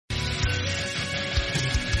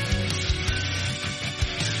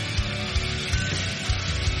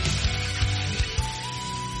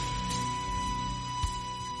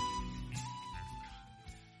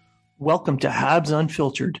Welcome to Habs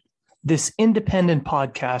Unfiltered. This independent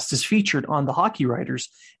podcast is featured on the Hockey Writers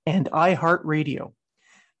and iHeartRadio,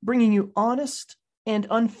 bringing you honest and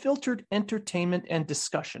unfiltered entertainment and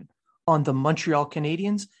discussion on the Montreal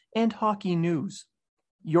Canadiens and hockey news.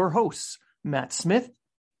 Your hosts, Matt Smith,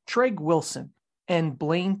 Treg Wilson, and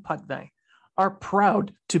Blaine Putney, are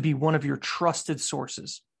proud to be one of your trusted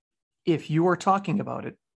sources. If you are talking about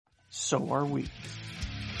it, so are we.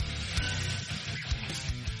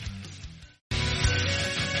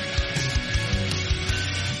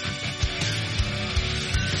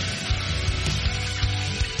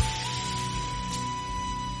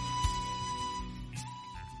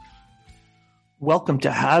 Welcome to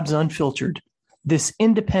Habs Unfiltered. This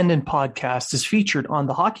independent podcast is featured on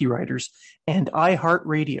the Hockey Writers and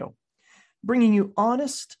iHeartRadio, bringing you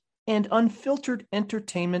honest and unfiltered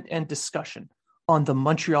entertainment and discussion on the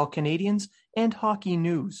Montreal Canadiens and hockey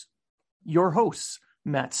news. Your hosts,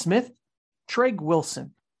 Matt Smith, Treg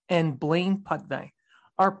Wilson, and Blaine Putney,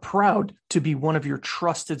 are proud to be one of your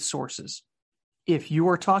trusted sources. If you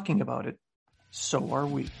are talking about it, so are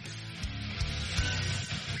we.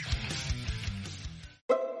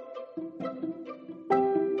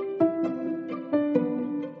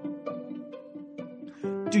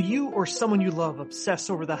 Do you or someone you love obsess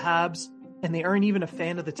over the Habs and they aren't even a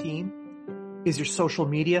fan of the team? Is your social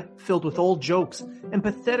media filled with old jokes and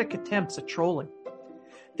pathetic attempts at trolling?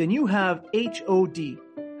 Then you have HOD,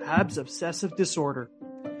 Habs Obsessive Disorder.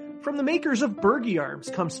 From the makers of Bergie Arms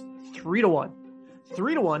comes 3-1.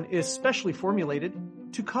 3-1 is specially formulated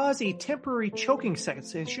to cause a temporary choking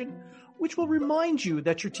sensation, which will remind you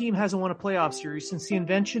that your team hasn't won a playoff series since the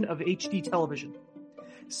invention of HD television.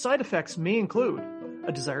 Side effects may include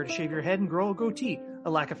a desire to shave your head and grow a goatee, a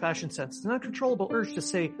lack of fashion sense, an uncontrollable urge to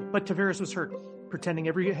say, but Tavares was hurt, pretending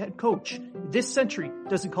every head coach this century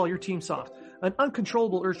doesn't call your team soft, an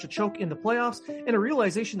uncontrollable urge to choke in the playoffs, and a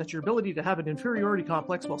realization that your ability to have an inferiority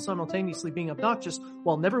complex while simultaneously being obnoxious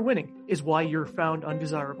while never winning is why you're found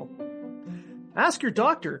undesirable. Ask your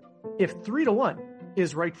doctor if 3-1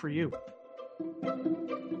 is right for you.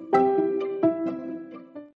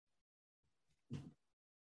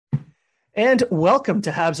 And welcome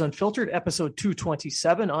to Habs Unfiltered, episode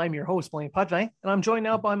 227. I'm your host, Blaine Putney, and I'm joined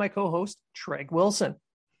now by my co-host, Treg Wilson.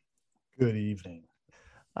 Good evening.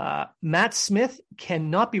 Matt Smith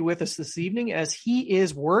cannot be with us this evening as he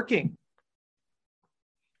is working.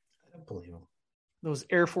 I don't believe him. Those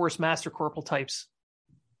Air Force Master Corporal types,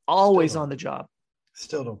 always on the job.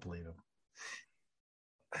 Still don't believe him.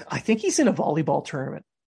 I think he's in a volleyball tournament.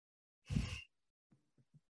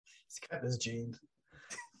 He's got his jeans.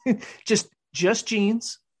 just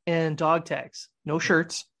jeans and dog tags, no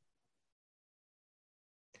shirts.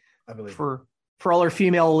 I believe for all our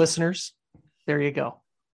female listeners. There you go.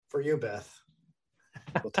 For you, Beth.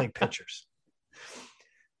 We'll take pictures.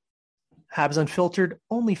 Habs Unfiltered,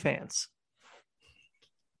 OnlyFans.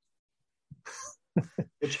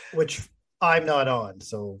 which I'm not on,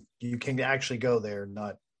 so you can actually go there and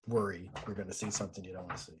not worry you're going to see something you don't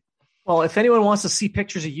want to see. Well, if anyone wants to see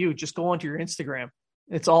pictures of you, just go onto your Instagram.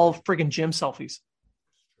 It's all friggin' gym selfies.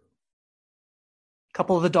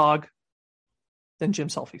 Couple of the dog, then gym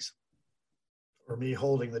selfies. Or me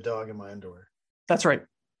holding the dog in my underwear. That's right.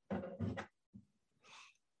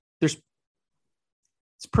 It's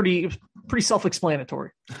pretty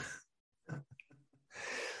self-explanatory.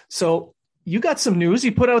 So you got some news.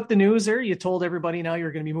 You put out the news there. You told everybody now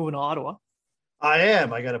you're going to be moving to Ottawa. I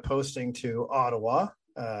am. I got a posting to Ottawa.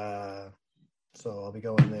 So I'll be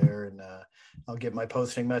going there and I'll get my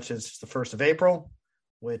posting message the 1st of April,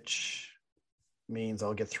 which means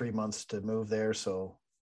I'll get 3 months to move there. So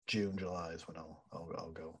June, July is when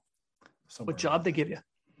I'll go. What job they give you?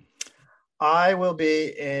 I will be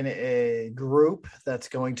in a group that's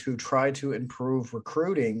going to try to improve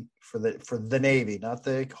recruiting for the Navy, not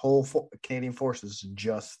the whole Canadian Forces,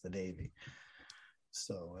 just the Navy.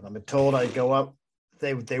 So, and I'm told I go up.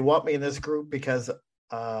 They want me in this group because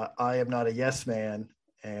I am not a yes man,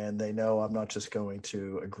 and they know I'm not just going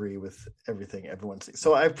to agree with everything everyone sees.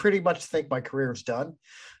 So I pretty much think my career is done,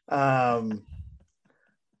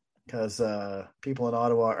 because people in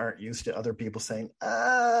Ottawa aren't used to other people saying,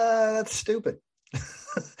 that's stupid.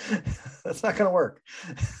 That's not going to work.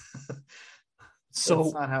 So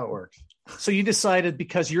that's not how it works. So you decided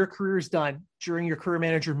because your career is done during your career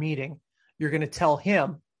manager meeting, you're going to tell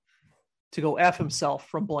him to go F himself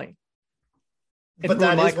from Blaine. But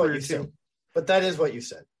that is what you said. But that is what you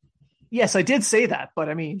said. Yes, I did say that, but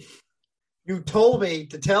I mean, you told me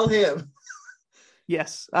to tell him.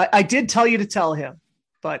 Yes, I did tell you to tell him,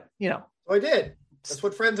 but you know. Oh, I did. That's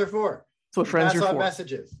what friends are for. That's what friends are for. Pass on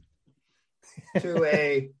messages to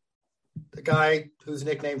a The guy who's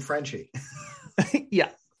nicknamed Frenchie. Yeah.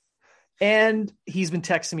 And he's been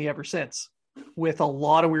texting me ever since with a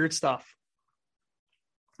lot of weird stuff.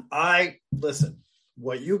 Listen,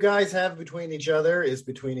 what you guys have between each other is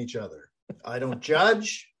between each other. I don't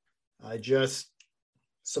judge. I just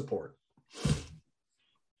support.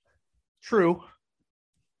 True.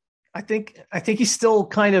 I think he's still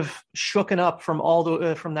kind of shooken up from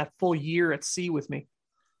from that full year at sea with me.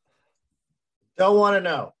 Don't want to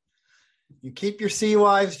know. You keep your sea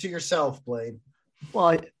wives to yourself, Blade.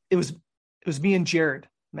 Well, it was me and Jared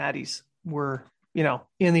Maddie's were,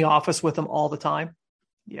 in the office with him all the time.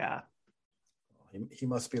 Yeah. He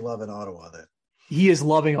must be loving Ottawa then. He is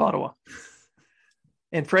loving Ottawa.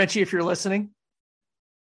 And Frenchie, if you're listening,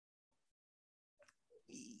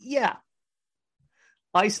 yeah.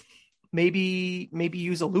 Maybe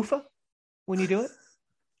use a loofah when you do it.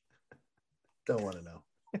 Don't want to know.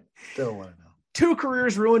 Don't want to know. 2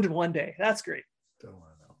 careers ruined in one day. That's great. Don't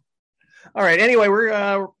want to know. All right. Anyway,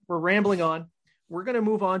 we're rambling on. We're going to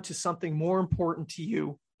move on to something more important to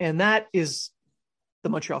you, and that is the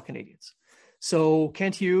Montreal Canadiens. So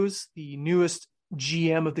Kent Hughes, the newest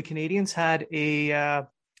GM of the Canadiens, had a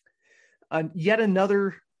yet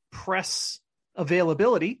another press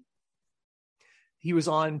availability. He was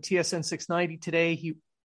on TSN 690 today.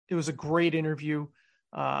 It was a great interview.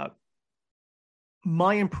 My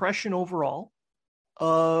impression overall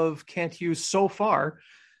of Kent Hughes so far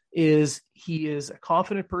is he is a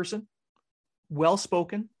confident person,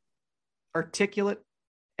 well-spoken, articulate,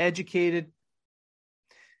 educated.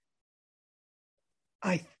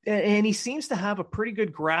 And he seems to have a pretty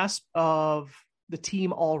good grasp of the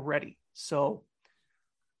team already. So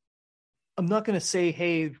I'm not going to say,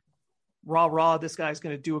 hey, rah, this guy's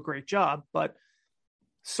going to do a great job, but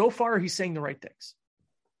so far he's saying the right things.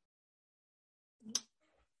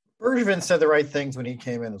 Bergevin said the right things when he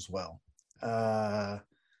came in as well.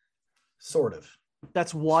 Sort of.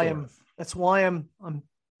 That's why I'm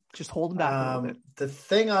just holding back a little bit. The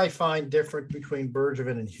thing I find different between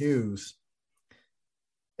Bergevin and Hughes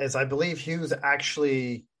is I believe Hughes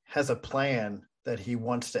actually has a plan that he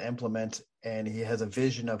wants to implement, and he has a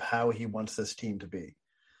vision of how he wants this team to be.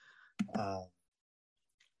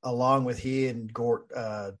 Along with he and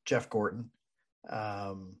Jeff Gorton.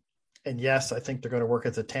 And yes, I think they're going to work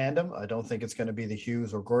as a tandem. I don't think it's going to be the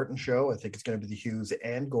Hughes or Gorton show. I think it's going to be the Hughes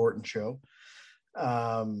and Gorton show.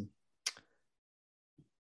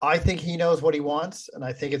 I think he knows what he wants, and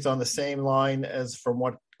I think it's on the same line as from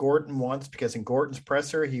what Gorton wants, because in Gorton's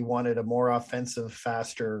presser, he wanted a more offensive,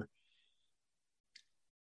 faster,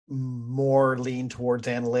 more lean towards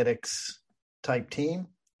analytics type team.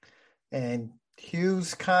 And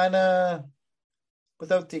Hughes kind of,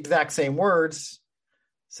 without the exact same words,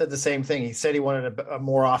 said the same thing. He said he wanted a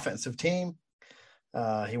more offensive team.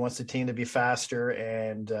 He wants the team to be faster,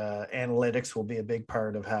 and analytics will be a big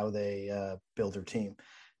part of how they build their team.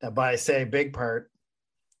 Now, by say big part,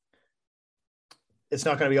 it's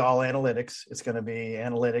not going to be all analytics. It's going to be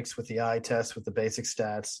analytics with the eye test, with the basic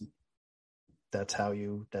stats. That's how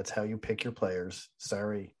you pick your players.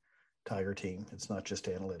 Sorry, Tiger team. It's not just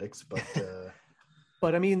analytics, but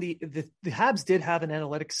but I mean the Habs did have an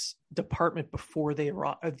analytics department before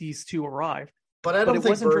these two arrived, but I don't think it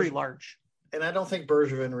wasn't very large. And I don't think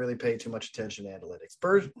Bergevin really paid too much attention to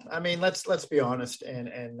analytics. Let's be honest,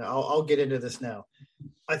 and I'll get into this now.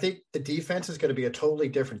 I think the defense is going to be a totally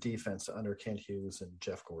different defense under Kent Hughes and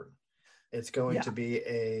Jeff Gorton. It's going to be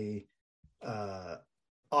a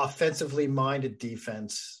offensively minded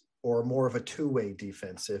defense, or more of a two-way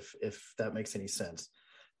defense, if that makes any sense.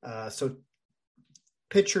 So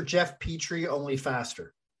picture Jeff Petrie, only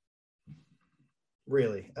faster.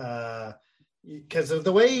 Really. Because of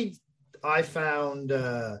the way I found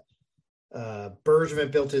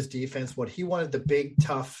Bergevin built his defense, what he wanted, the big,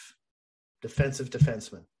 tough defensive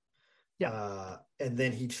defenseman. Yeah. And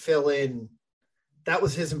then he'd fill in. That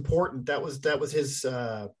was his his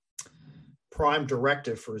prime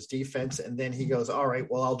directive for his defense. And then he goes, all right,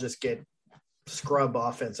 well, I'll just get scrub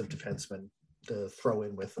offensive defensemen to throw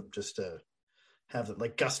in with him, just to have it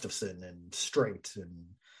like Gustafsson and Strait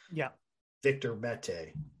and Victor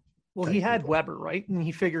Mete. Well, he had people. Weber, right? And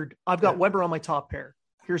he figured, I've got Weber on my top pair.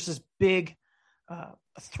 Here's this big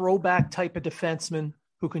throwback type of defenseman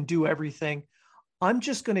who can do everything. I'm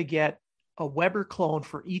just going to get a Weber clone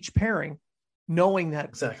for each pairing, knowing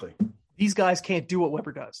that these guys can't do what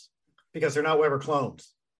Weber does. Because they're not Weber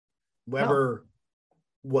clones. Weber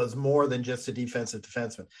was more than just a defensive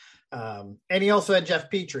defenseman. And he also had Jeff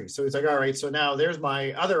Petrie. So he's like, all right, so now there's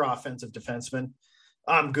my other offensive defenseman.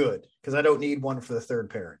 I'm good because I don't need one for the third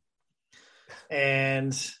pairing.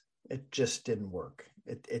 And it just didn't work.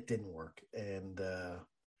 It didn't work. And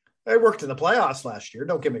it worked in the playoffs last year.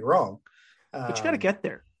 Don't get me wrong. But you got to get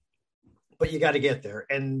there. But you got to get there.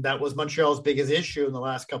 And that was Montreal's biggest issue in the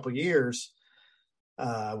last couple of years,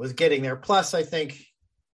 was getting there. Plus, I think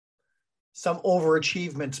some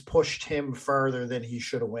overachievements pushed him further than he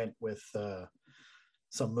should have went with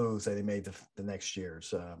some moves that he made the next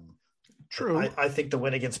years. True. I think the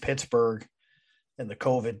win against Pittsburgh and the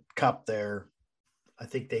COVID Cup there, I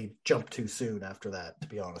think they jumped too soon after that, to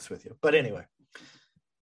be honest with you. But anyway,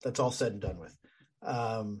 that's all said and done with.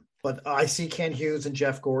 But I see Ken Hughes and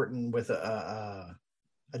Jeff Gorton with a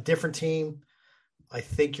different team. I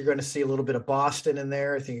think you're going to see a little bit of Boston in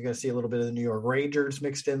there. I think you're going to see a little bit of the New York Rangers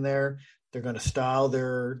mixed in there. They're going to style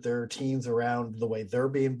their teams around the way they're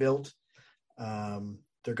being built.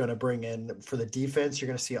 They're going to bring in, for the defense, you're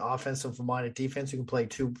going to see offensive-minded defense. You can play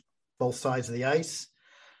both sides of the ice.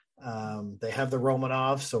 They have the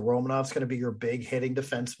Romanov, so Romanov's going to be your big hitting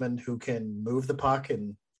defenseman who can move the puck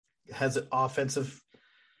and has an offensive.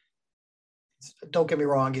 Don't get me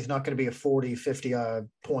wrong, he's not going to be a 40, 50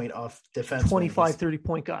 point off defenseman. 25, 30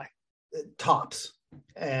 point guy. Tops.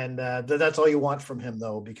 And that's all you want from him,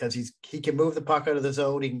 though, because he can move the puck out of the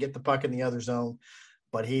zone. He can get the puck in the other zone,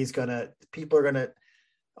 but people are going to,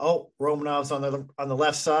 Romanov's on the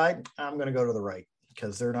left side. I'm going to go to the right,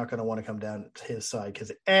 because they're not going to want to come down to his side,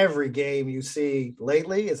 because every game you see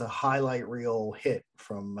lately is a highlight reel hit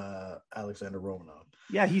from Alexander Romanov.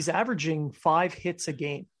 Yeah, he's averaging 5 hits a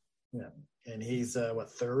game. Yeah, and he's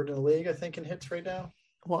third in the league, I think, in hits right now.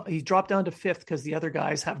 Well, he dropped down to 5th because the other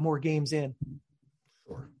guys have more games in.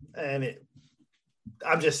 Sure, and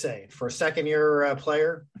I'm just saying, for a second-year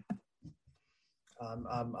player,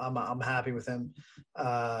 I'm happy with him.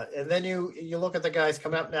 And then you look at the guys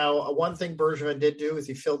coming up now. One thing Bergevin did do is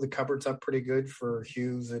he filled the cupboards up pretty good for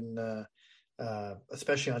Hughes, and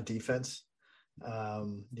especially on defense.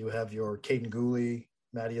 You have your Caden Gooley,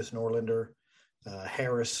 Matthias Norlinder,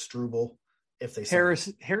 Harris, Struble. If they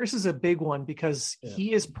Harris is a big one, because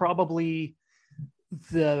he is probably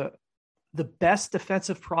the best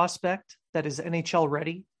defensive prospect that is NHL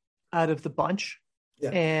ready out of the bunch.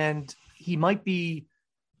 Yeah. And he might be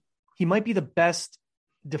the best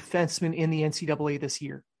defenseman in the NCAA this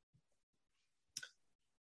year.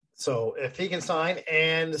 So if he can sign,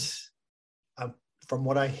 and from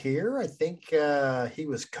what I hear, I think he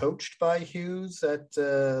was coached by Hughes at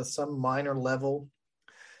some minor level.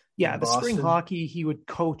 Yeah, the spring hockey he would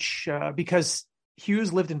coach, because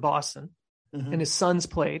Hughes lived in Boston, and his sons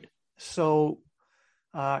played. So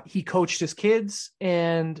he coached his kids,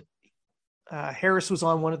 and Harris was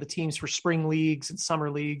on one of the teams for spring leagues and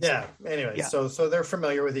summer leagues. Yeah. Anyway, yeah. So they're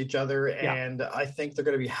familiar with each other, and I think they're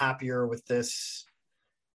going to be happier with this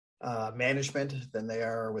management than they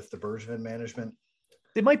are with the Bergevin management.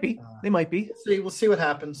 They might be. We'll see what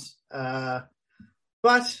happens.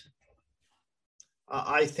 But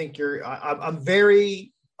I think I'm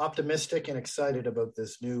very optimistic and excited about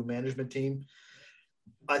this new management team.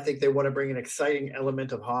 I think they want to bring an exciting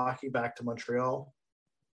element of hockey back to Montreal.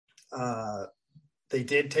 They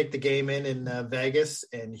did take the game in Vegas,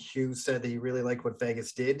 and Hughes said that he really liked what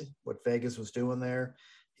Vegas was doing there.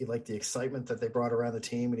 He liked the excitement that they brought around the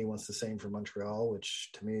team, and he wants the same for Montreal, which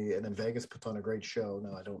to me, and then Vegas puts on a great show.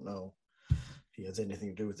 Now, I don't know if he has anything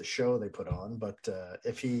to do with the show they put on, but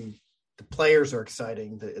the players are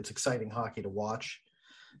exciting. It's exciting hockey to watch,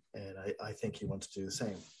 and I think he wants to do the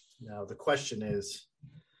same. Now, the question is,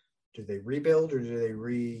 do they rebuild or do they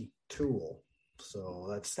retool? So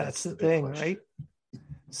that's the thing, question. Right?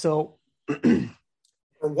 So,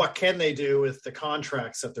 or what can they do with the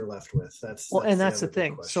contracts that they're left with? That's the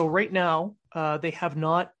thing. Question. So right now, they have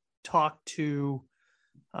not talked to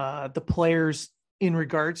the players in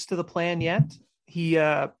regards to the plan yet.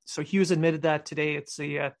 So Hughes admitted that today. It's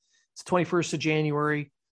 21st of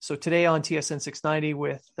January. So today on TSN 690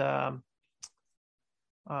 with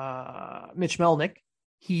Mitch Melnick,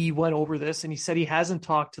 he went over this, and he said he hasn't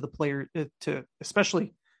talked to the player, to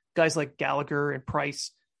especially guys like Gallagher and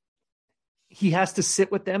Price. He has to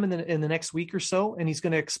sit with them in the next week or so, and he's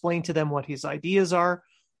going to explain to them what his ideas are,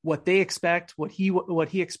 what they expect, what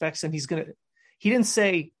he expects, and he didn't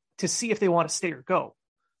say to see if they want to stay or go,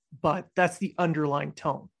 but that's the underlying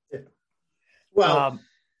tone. Yeah. Well,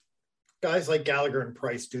 guys like Gallagher and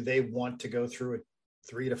Price, do they want to go through a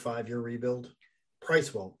 3 to 5 year rebuild?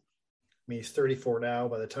 Price won't. I mean, he's 34 now.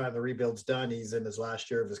 By the time the rebuild's done, he's in his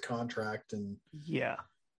last year of his contract, and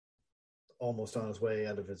almost on his way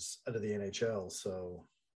out of the NHL. So,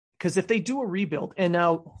 because if they do a rebuild, and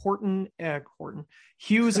now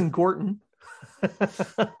Hughes and Gorton,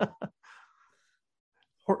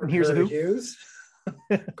 Horton here's a who? Hughes.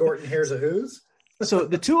 Gorton here's a who's. So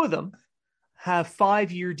the two of them have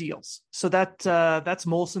 5-year deals. So that's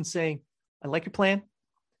Molson saying, I like your plan.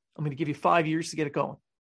 I'm going to give you 5 years to get it going.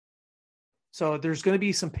 So there's going to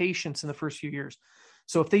be some patience in the first few years.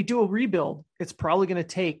 So if they do a rebuild, it's probably going to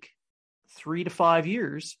take 3 to 5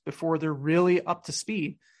 years before they're really up to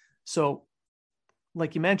speed. So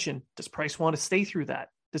like you mentioned, does Price want to stay through that?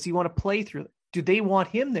 Does he want to play through it? Do they want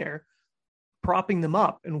him there propping them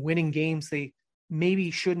up and winning games they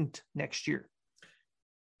maybe shouldn't next year?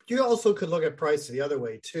 You also could look at Price the other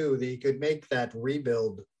way too. That you could make that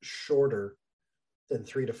rebuild shorter than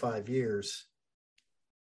 3 to 5 years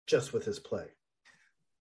just with his play.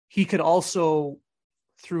 He could also,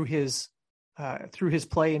 through his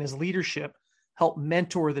play and his leadership, help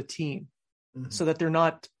mentor the team so that they're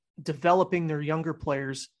not developing their younger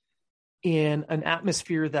players in an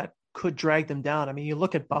atmosphere that could drag them down. I mean, you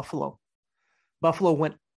look at Buffalo. Buffalo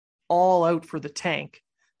went all out for the tank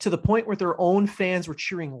to the point where their own fans were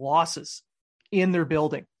cheering losses in their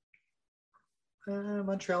building.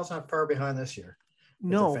 Montreal's not far behind this year.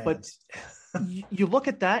 No, but you look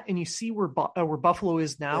at that and you see where Buffalo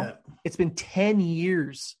is now. Yeah. It's been 10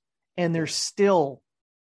 years and they're still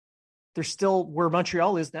where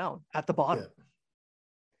Montreal is now, at the bottom. Yeah.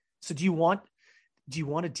 So do you want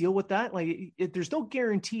to deal with that? Like, there's no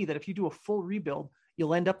guarantee that if you do a full rebuild,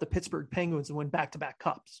 you'll end up the Pittsburgh Penguins and win back-to-back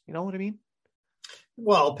cups. You know what I mean?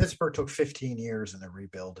 Well, Pittsburgh took 15 years in the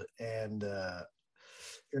rebuild, and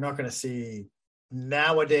you're not going to see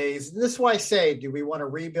nowadays. This is why I say, do we want to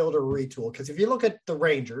rebuild or retool? Because if you look at the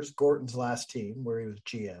Rangers, Gorton's last team, where he was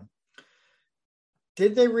GM,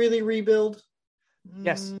 did they really rebuild?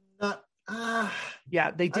 Yes.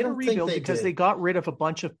 Yeah, they did a rebuild because they got rid of a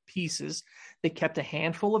bunch of pieces. They kept a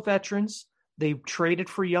handful of veterans. They traded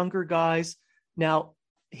for younger guys. Now,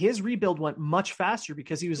 his rebuild went much faster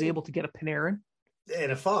because he was able to get a Panarin.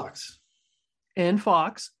 And a Fox. And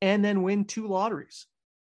then win 2 lotteries.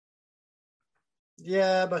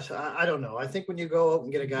 Yeah, but I don't know. I think when you go out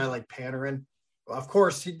and get a guy like Panarin, of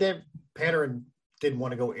course, Panarin didn't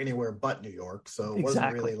want to go anywhere but New York, so it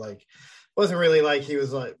wasn't really like he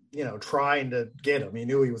was like, trying to get him. He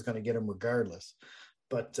knew he was going to get him regardless.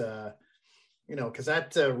 But because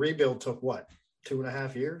that rebuild took what,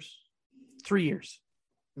 2.5 years, 3 years.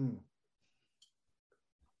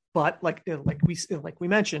 But like we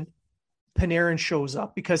mentioned, Panarin shows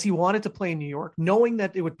up because he wanted to play in New York, knowing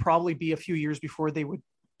that it would probably be a few years before they would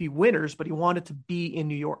be winners, but he wanted to be in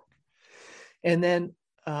New York. And then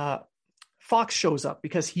Fox shows up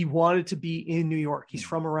because he wanted to be in New York. He's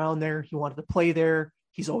from around there. He wanted to play there.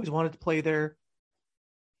 He's always wanted to play there.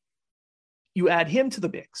 You add him to the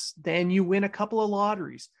mix, then you win a couple of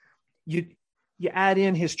lotteries. You add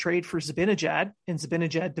in his trade for Zibanejad, and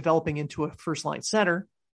Zibanejad developing into a first-line center.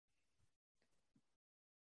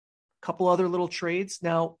 A couple other little trades.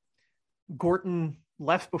 Now, Gorton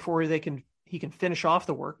left before he can finish off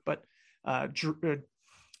the work, but Drury's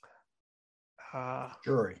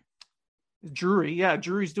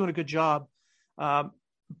doing a good job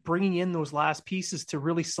bringing in those last pieces to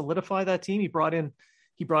really solidify that team. He brought in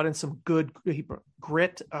some good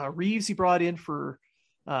grit. Reeves he brought in for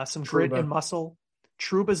some grit and muscle.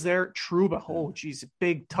 Trouba's there. Oh geez, a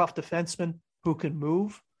big tough defenseman who can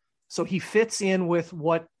move. So he fits in with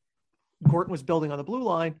what Gorton was building on the blue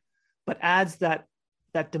line, but adds that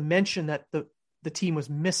dimension that the team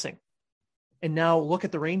was missing. And now look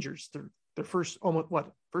at the Rangers. They're first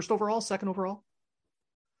overall, second overall?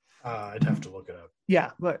 I'd have to look it up.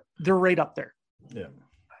 Yeah, but they're right up there. Yeah.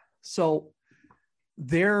 So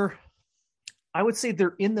I would say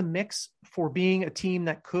they're in the mix for being a team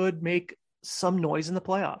that could make some noise in the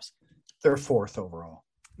playoffs. They're 4th overall.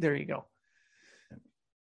 There you go.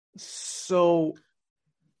 So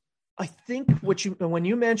I think when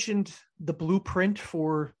you mentioned the blueprint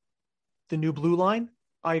for the new blue line,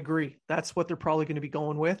 I agree. That's what they're probably going to be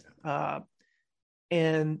going with.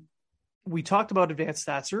 And we talked about advanced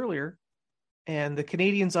stats earlier, and the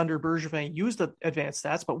Canadians under Bergevin used the advanced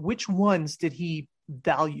stats, but which ones did he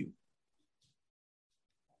value?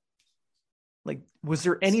 Like, was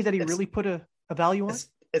there any that he really put a value on?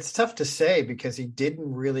 It's tough to say because he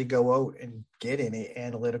didn't really go out and get any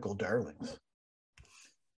analytical darlings.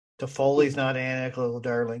 Toffoli's not an analytical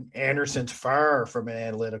darling. Anderson's far from an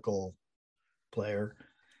analytical player.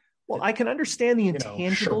 Well, I can understand the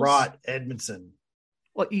intangibles. Sherratt, Edmondson.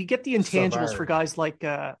 Well, you get the intangibles for guys like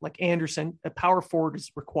Anderson. A power forward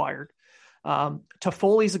is required.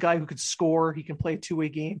 Toffoli's a guy who could score. He can play a 2-way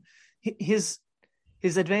game. His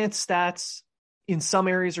advanced stats in some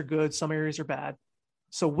areas are good, some areas are bad.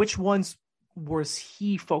 So which ones was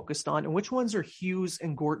he focused on, and which ones are Hughes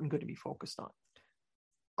and Gorton going to be focused on?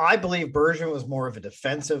 I believe Bergevin was more of a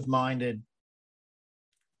defensive-minded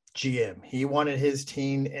GM. He wanted his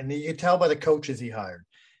team, and you can tell by the coaches he hired.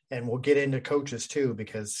 And we'll get into coaches too,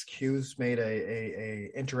 because Hughes made a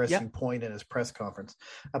interesting point in his press conference.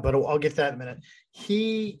 But I'll get that in a minute.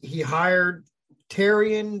 He hired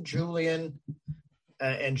Terrian, Julian,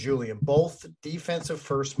 and Julian, both defensive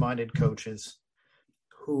first-minded coaches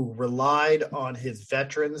who relied on his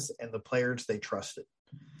veterans and the players they trusted.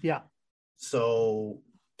 Yeah. So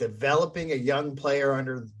developing a young player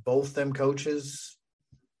under both them coaches,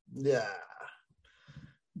 yeah.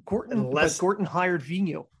 Gorton hired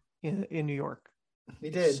Vigneault in New York. He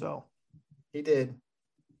did. He did.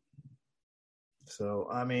 So,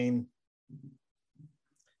 I mean,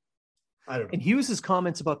 I don't know. And Hughes'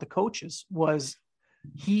 comments about the coaches was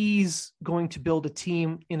he's going to build a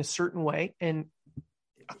team in a certain way, and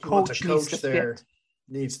a coach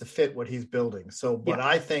needs to fit what he's building. So what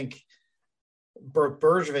I think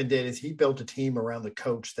Bergevin did is he built a team around the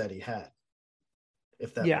coach that he had,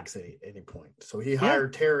 if that makes any point. So he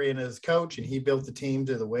hired Terrian as coach, and he built the team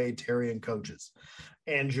to the way Terrian coaches.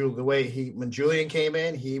 And when Julian came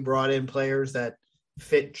in, he brought in players that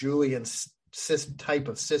fit Julian's type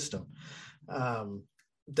of system.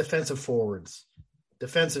 Defensive forwards,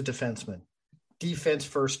 defensive defensemen, defense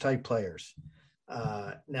first type players.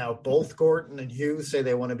 Now both Gorton and Hughes say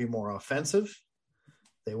they want to be more offensive.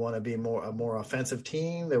 They want to be a more offensive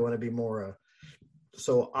team. They want to be more.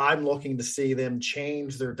 So I'm looking to see them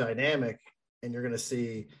change their dynamic, and you're going to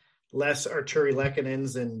see less Arturi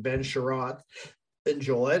Lekkonens and Ben Sherratt and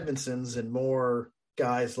Joel Edmondsons, and more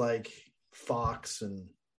guys like Fox and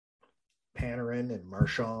Panarin and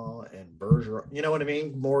Marchand and Bergeron. You know what I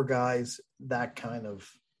mean? More guys, that kind of.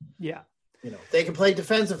 Yeah. They can play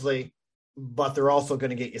defensively, but they're also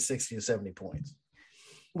going to get you 60 to 70 points.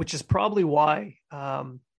 Which is probably why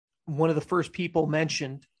one of the first people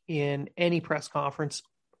mentioned in any press conference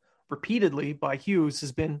repeatedly by Hughes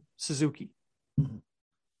has been Suzuki.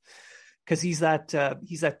 Because he's that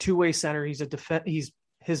two-way center.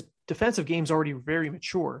 His defensive game's already very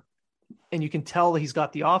mature, and you can tell he's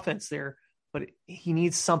got the offense there, but he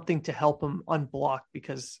needs something to help him unblock,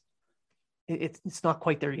 because it's not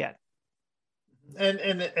quite there yet.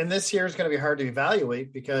 And this year is going to be hard to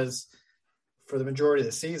evaluate, because for the majority of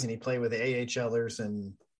the season, he played with the AHLers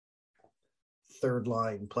and third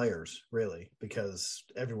line players, really, because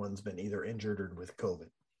everyone's been either injured or with COVID.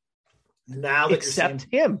 Now that except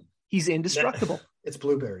him, he's indestructible. It's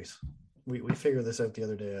blueberries. We figured this out the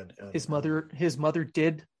other day. His mother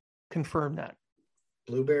did confirm that.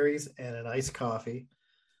 Blueberries and an iced coffee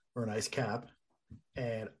or an iced cap,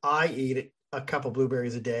 and I eat a couple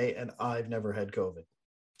blueberries a day, and I've never had COVID.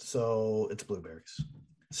 So it's blueberries.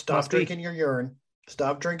 Stop drinking your urine.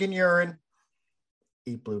 Stop drinking urine.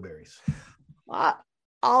 Eat blueberries.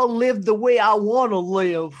 I'll live the way I want to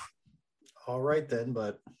live. All right then,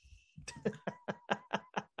 but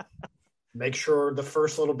make sure the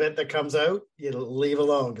first little bit that comes out, you leave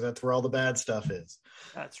alone, because that's where all the bad stuff is.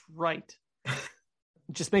 That's right.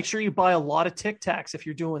 Just make sure you buy a lot of Tic Tacs if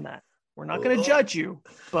you're doing that. We're not going to judge you,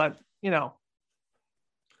 but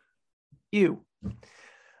you.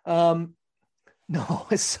 No.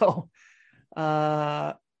 So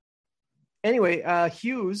anyway,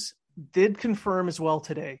 Hughes did confirm as well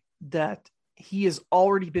today that he has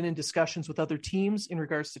already been in discussions with other teams in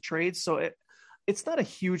regards to trades. So it's not a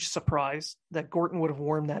huge surprise that Gorton would have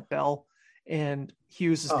warmed that bell, and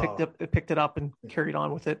Hughes has picked it up and carried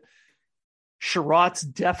on with it. Sherratt's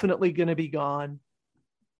definitely going to be gone.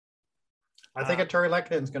 I think Arturi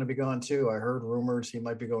Lekkonen is going to be gone too. I heard rumors he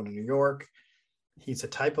might be going to New York. He's a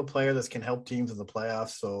type of player that can help teams in the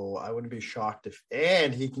playoffs, so I wouldn't be shocked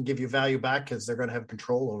and he can give you value back, because they're going to have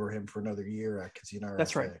control over him for another year at Casino RFA.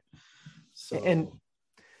 That's right. So, and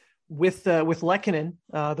with Lekkonen,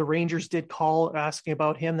 the Rangers did call asking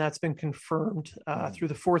about him. That's been confirmed through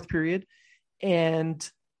the fourth period, and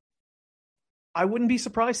I wouldn't be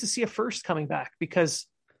surprised to see a first coming back, because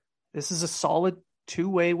this is a solid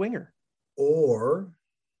two-way winger. Or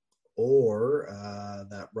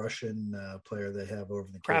that Russian player they have over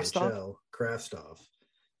in the KHL, Kravtsov.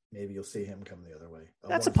 Maybe you'll see him come the other way.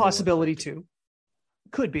 That's a possibility too.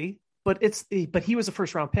 Could be, but he was a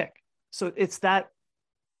first round pick, so it's that.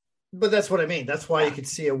 But that's what I mean. That's why you could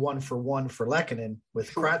see a 1-for-1 for Lekkonen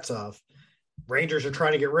with Kravtsov. Rangers are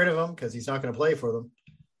trying to get rid of him because he's not going to play for them.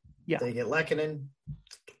 Yeah, they get Lekkonen.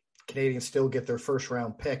 Canadians still get their first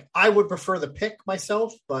round pick. I would prefer the pick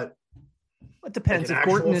myself, but. It depends. If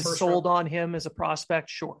Gorton is sold on him as a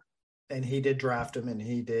prospect, sure. And he did draft him, and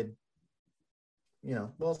he did,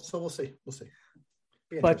 so we'll see. We'll see.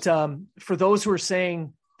 But for those who are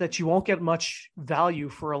saying that you won't get much value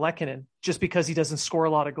for a Lehkonen just because he doesn't score a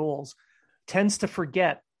lot of goals tends to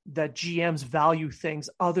forget that GMs value things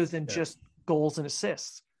other than just goals and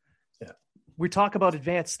assists. Yeah. We talk about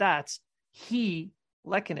advanced stats.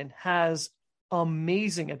 Lehkonen, has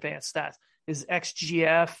amazing advanced stats. His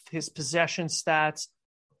XGF, his possession stats,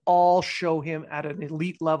 all show him at an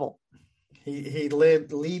elite level. He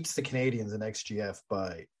leads the Canadians in XGF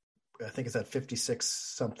by, I think it's at 56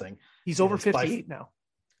 something. He's over 58 now.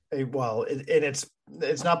 Well,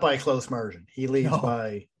 it's not by a close margin. He leads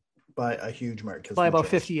by a huge margin. By about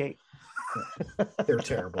 58. They're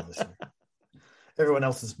terrible this year. Everyone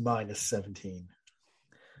else is minus 17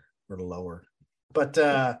 or lower. But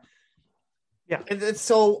it's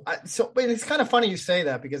but it's kind of funny you say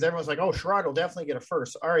that because everyone's like, oh, Sherrod will definitely get a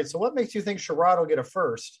first. All right, so what makes you think Sherrod will get a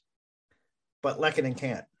first, but Lehkonen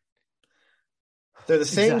can't? They're the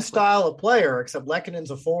same style of player, except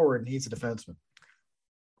Lehkonen's a forward and he's a defenseman.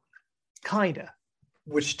 Kinda.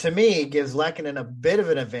 Which to me gives Lehkonen a bit of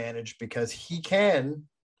an advantage because he can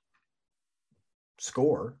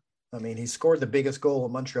score. I mean, he scored the biggest goal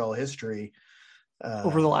in Montreal history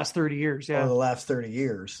over the last 30 years. Yeah. Over the last 30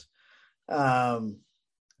 years. I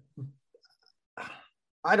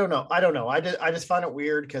don't know. I just find it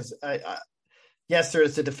weird because yes,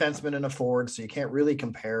 there's a defenseman and a forward, so you can't really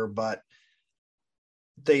compare, but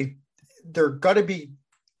they're going to be,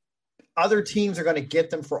 other teams are going to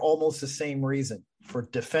get them for almost the same reason, for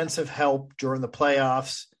defensive help during the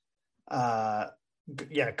playoffs.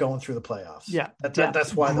 Going through the playoffs. Yeah.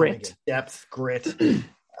 That's why grit. Depth, grit,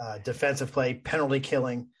 defensive play, penalty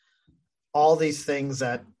killing, all these things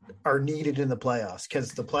that are needed in the playoffs,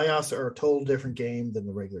 because the playoffs are a total different game than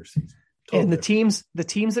the regular season. And the teams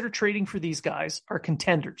that are trading for these guys are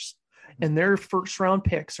contenders, and their first round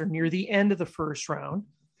picks are near the end of the first round.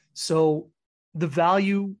 So the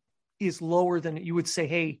value is lower than you would say,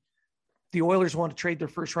 hey, the Oilers want to trade their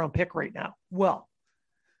first round pick right now. Well,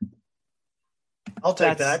 I'll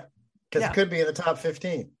take that because it could be in the top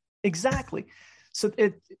 15. Exactly. So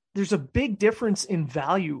there's a big difference in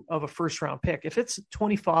value of a first round pick. If it's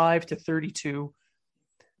 25 to 32,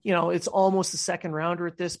 it's almost a second rounder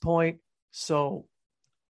at this point. So,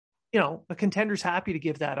 a contender's happy to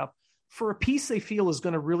give that up for a piece they feel is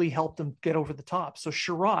going to really help them get over the top. So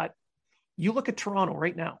Sherrod, you look at Toronto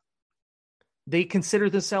right now. They consider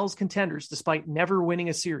themselves contenders despite never winning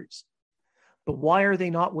a series. But why are they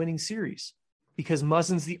not winning series? Because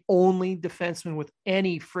Muzzin's the only defenseman with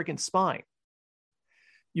any friggin' spine.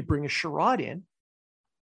 You bring a Sherrod in,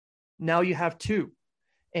 now you have two.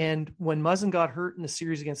 And when Muzzin got hurt in the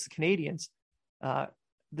series against the Canadians,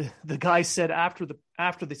 the guy said after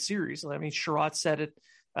the series, I mean, Sherrod said it,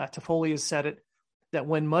 Toffoli has said it, that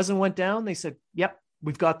when Muzzin went down, they said, yep,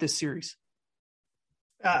 we've got this series.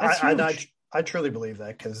 I truly believe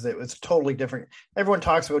that because it was totally different. Everyone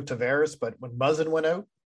talks about Tavares, but when Muzzin went out,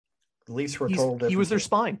 the Leafs were total different. He was their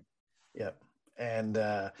spine. Yeah. And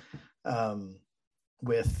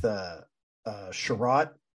with Sherrod,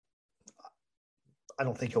 I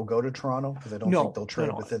don't think he'll go to Toronto because I don't think they'll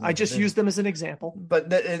trade within. I just used them as an example.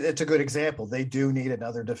 But it's a good example. They do need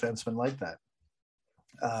another defenseman like that.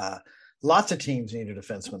 Lots of teams need a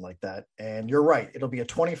defenseman like that. And you're right. It'll be a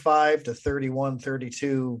 25 to 31,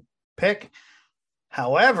 32 pick.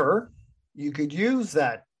 However, you could use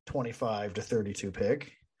that 25 to 32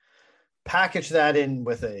 pick, package that in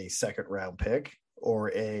with a second round pick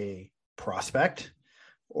or a prospect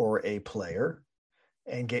or a player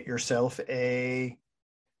and get yourself a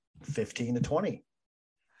 15 to 20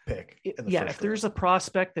 pick. If there's a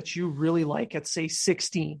prospect that you really like at say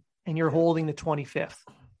 16 and you're holding the 25th,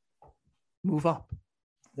 move up.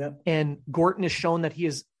 Yep. And Gorton has shown that he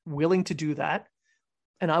is willing to do that.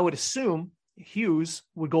 And I would assume Hughes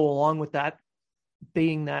would go along with that,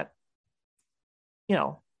 being that,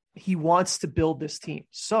 he wants to build this team.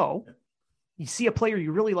 So you see a player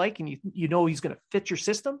you really like and you know he's going to fit your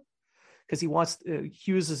system because he wants,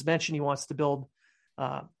 Hughes has mentioned he wants to build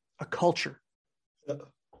a culture.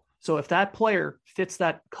 So if that player fits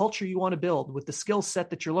that culture you want to build with the skill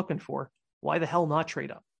set that you're looking for, why the hell not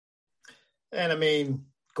trade up? And I mean,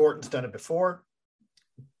 Gorton's done it before,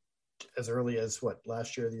 as early as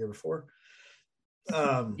last year, or the year before?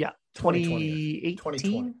 2018.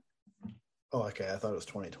 2020. Oh, okay. I thought it was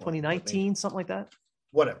 2020. 2019, something like that.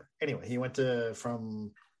 Whatever. Anyway, he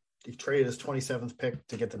traded his 27th pick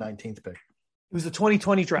to get the 19th pick. It was a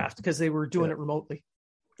 2020 draft because they were doing it remotely.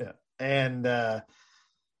 Yeah. And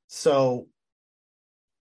so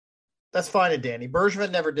that's fine and Danny.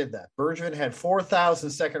 Bergevin never did that. Bergevin had 4,000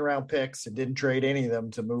 second round picks and didn't trade any of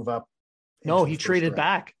them to move up. No, he traded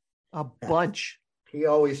back a bunch. he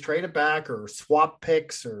always traded back or swap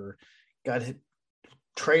picks or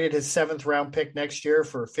traded his 7th round pick next year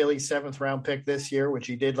for Philly's 7th round pick this year, which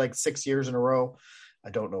he did like 6 years in a row. I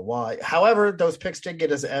don't know why. However, those picks did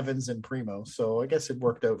get us Evans and Primo, so I guess it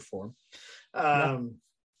worked out for him.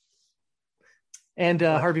 And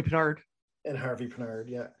Harvey Pinard. And Harvey Pinard,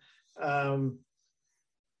 yeah.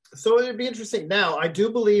 So it'd be interesting. Now, I do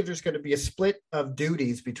believe there's going to be a split of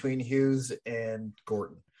duties between Hughes and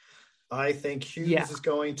Gorton. I think Hughes is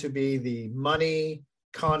going to be the money,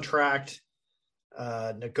 contract,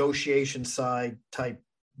 negotiation side type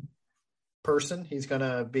person. He's going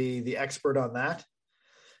to be the expert on that.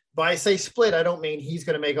 But I say split, I don't mean he's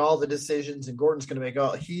going to make all the decisions and Gordon's going to make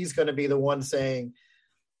all. He's going to be the one saying,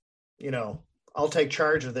 I'll take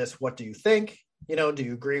charge of this. What do you think? Do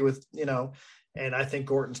you agree with, and I think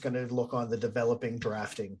Gordon's going to look on the developing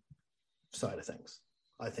drafting side of things.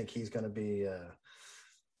 I think he's going to be,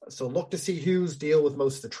 so look to see Hughes deal with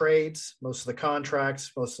most of the trades, most of the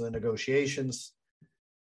contracts, most of the negotiations.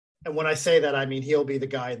 And when I say that, I mean, he'll be the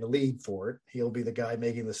guy in the lead for it. He'll be the guy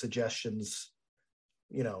making the suggestions,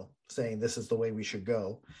 saying this is the way we should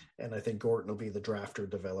go. And I think Gordon will be the drafter,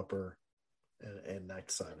 developer, and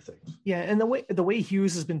that side of things. Yeah. And the way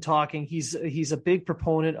Hughes has been talking, he's a big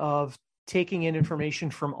proponent of taking in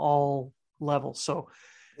information from all levels. So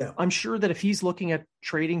I'm sure that if he's looking at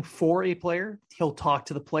trading for a player, he'll talk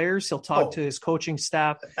to the players, he'll talk to his coaching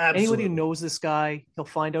staff. Absolutely. Anybody who knows this guy, he'll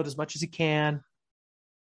find out as much as he can.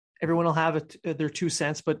 Everyone will have their 2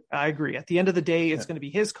 cents, but I agree. At the end of the day, it's going to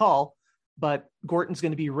be his call, but Gorton's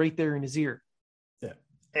going to be right there in his ear. Yeah.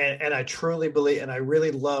 And I truly believe, and I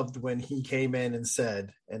really loved when he came in and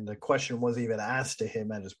said, and the question was even asked to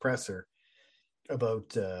him at his presser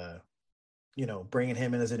about, bringing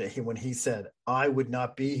him in when he said, I would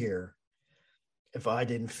not be here if I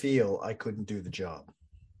didn't feel I couldn't do the job.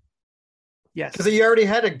 Yes. Because he already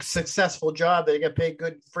had a successful job that he got paid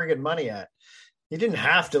good friggin' money at. He didn't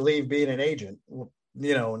have to leave being an agent,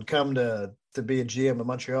 and come to be a GM in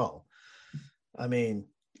Montreal. I mean,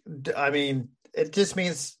 it just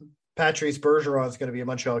means Patrice Bergeron is going to be a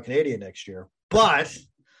Montreal Canadian next year. But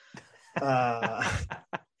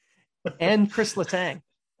and Chris Letang.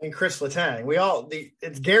 And Chris Letang.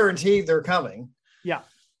 It's guaranteed they're coming. Yeah.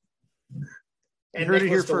 And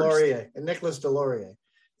Nicholas Deslauriers. And Nicholas Deslauriers.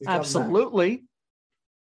 Absolutely.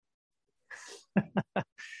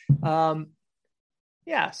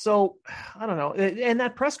 Yeah. So I don't know. And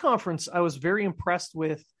that press conference, I was very impressed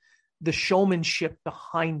with the showmanship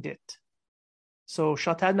behind it. So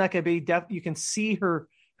Chantal Machabée, you can see her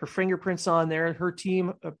fingerprints on there. Her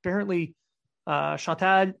team, apparently,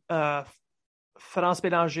 Chantal, France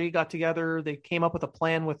Bélanger got together. They came up with a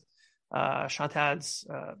plan with Chantal's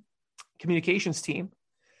communications team,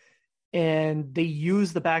 and they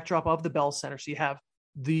used the backdrop of the Bell Center. So you have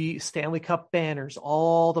the Stanley Cup banners,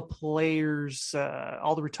 all the players,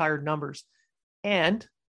 all the retired numbers, and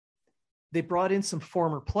they brought in some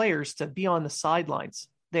former players to be on the sidelines.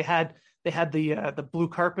 They had the blue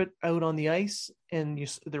carpet out on the ice, and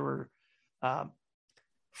there were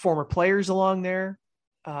former players along there.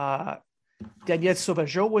 Daniel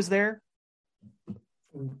Sauvageau was there,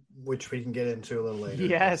 which we can get into a little later.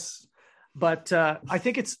 Yes, but I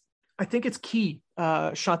think it's key.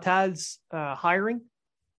 Chantal's hiring.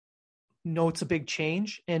 No, it's a big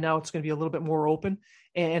change, and now it's going to be a little bit more open.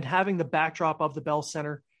 And having the backdrop of the Bell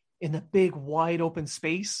Center in the big, wide open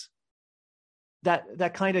space,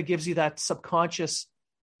 that kind of gives you that subconscious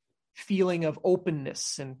feeling of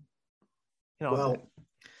openness. And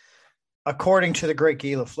according to the great Guy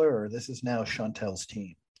Lafleur, this is now Chantal's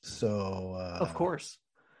team. So of course.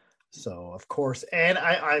 And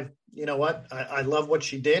I you know what? I love what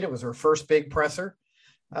she did. It was her first big presser.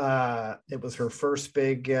 It was her first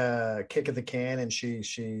big kick of the can, and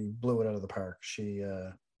she blew it out of the park.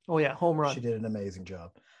 Home run. She did an amazing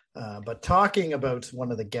job. But talking about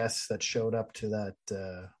one of the guests that showed up to that,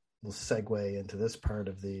 we'll segue into this part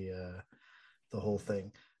of the whole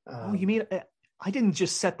thing. You mean I didn't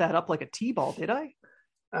just set that up like a T-ball, did I?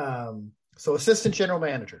 So assistant general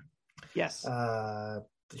manager. Yes.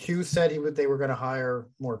 Hughes said they were going to hire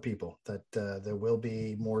more people, that there will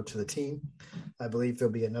be more to the team. I believe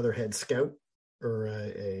there'll be another head scout, or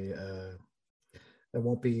it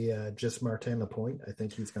won't be just Martin Lapointe. I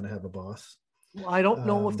think he's going to have a boss. Well, I don't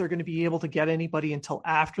know if they're going to be able to get anybody until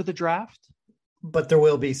after the draft. But there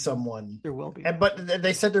will be someone. There will be. But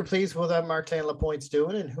they said they're pleased with what Martin Lapointe's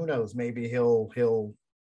doing, and who knows, maybe he'll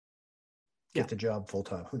get the job full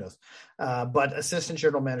time. Who knows? But assistant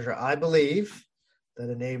general manager, I believe that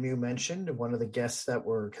a name you mentioned, one of the guests that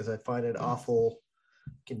were, because I find it awful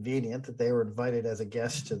convenient that they were invited as a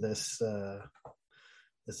guest to this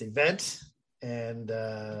this event, and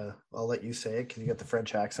I'll let you say it because you got the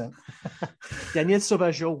French accent. Danielle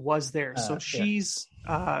Sauvageau was there, so she's.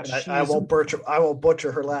 I won't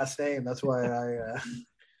butcher her last name. That's why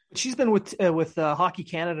She's been with Hockey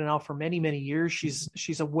Canada now for many, many years.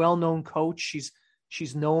 She's a well-known coach.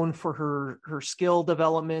 She's known for her skill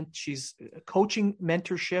development. She's coaching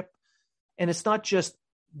mentorship, and it's not just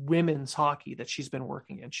women's hockey that she's been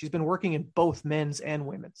working in. She's been working in both men's and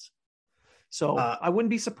women's. So I wouldn't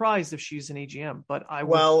be surprised if she's an AGM, but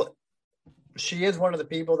Well, she is one of the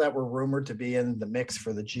people that were rumored to be in the mix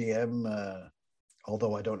for the GM.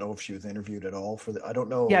 Although I don't know if she was interviewed at all I don't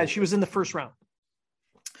know. Yeah, she was in the first round.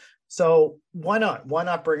 So why not? Why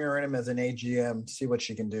not bring her in as an AGM? See what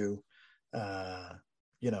she can do.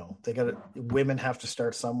 Women have to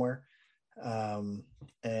start somewhere.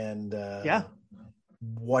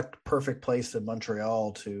 What perfect place in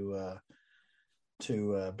Montreal to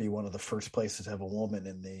be one of the first places to have a woman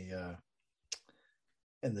in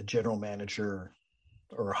the general manager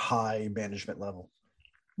or high management level.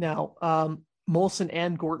 Now, Molson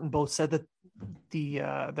and Gorton both said that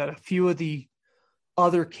that a few of the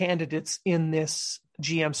other candidates in this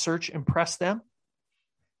GM search impressed them.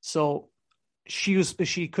 So she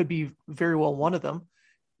could be very well one of them.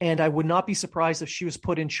 And I would not be surprised if she was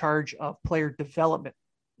put in charge of player development,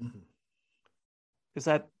 because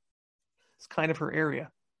that's kind of her area.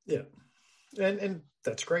 Yeah. And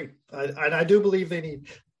that's great. I do believe they need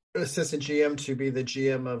assistant GM to be the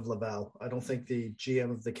GM of Laval. I don't think the GM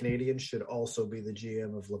of the Canadiens should also be the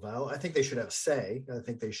GM of Laval. I think they should have a say. I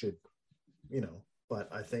think they should,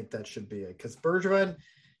 but I think that should be it. Because Bergevin,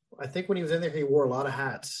 I think when he was in there, he wore a lot of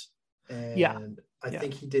hats. And I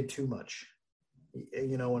think he did too much.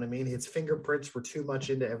 You know what I mean? His fingerprints were too much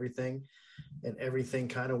into everything, and everything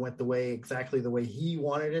kind of went exactly the way he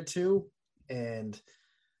wanted it to. And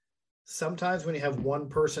sometimes when you have one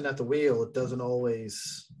person at the wheel, it doesn't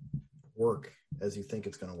always work as you think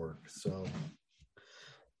it's going to work. So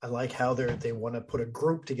I like how they want to put a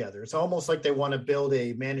group together. It's almost like they want to build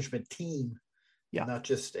a management team, not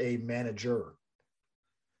just a manager.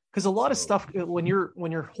 Because a lot of stuff, when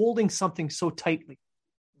you're holding something so tightly,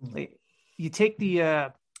 you take you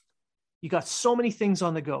got so many things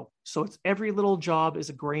on the go. So it's every little job is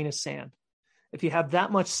a grain of sand. If you have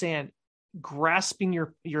that much sand, grasping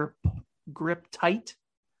your grip tight,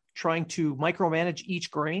 trying to micromanage each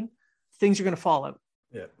grain, things are going to fall out.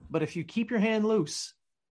 Yeah. But if you keep your hand loose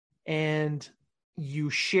and you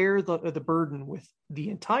share the burden with the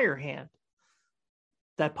entire hand,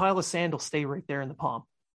 that pile of sand will stay right there in the palm.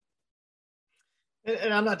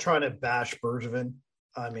 And I'm not trying to bash Bergevin.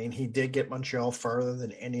 I mean, he did get Montreal farther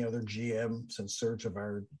than any other GM since Serge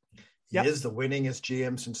Savard. He is the winningest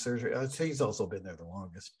GM since Serge. He's also been there the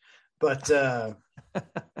longest. But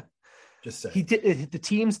just saying. The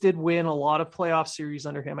teams did win a lot of playoff series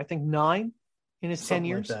under him. I think 9 in his 10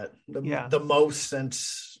 years. Like that. The most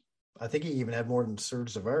since, I think he even had more than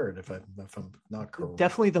Serge Savard, if I'm not correct.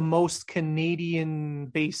 Definitely the most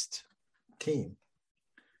Canadian-based team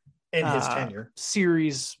in his tenure.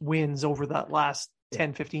 Series wins over that last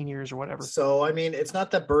 10, 15 years or whatever. So, I mean, it's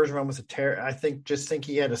not that Bergevin was a terror. I think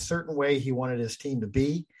he had a certain way he wanted his team to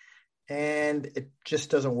be, and it just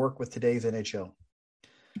doesn't work with today's NHL.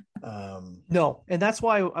 No, and that's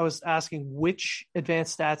why I was asking which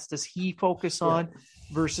advanced stats does he focus on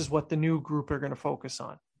versus what the new group are going to focus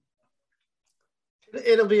on.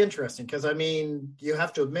 It'll be interesting because, I mean, you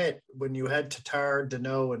have to admit, when you had Tatar,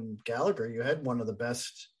 Deneau, and Gallagher, you had one of the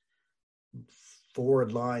best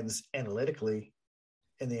forward lines analytically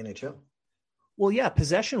in the NHL. Well, yeah,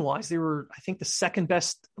 possession-wise, they were, I think, the second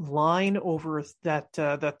best line over that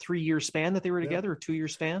 3-year span that they were together, or 2-year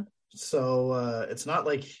span. So it's not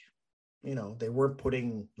like, they weren't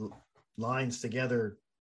putting lines together,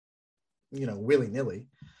 willy-nilly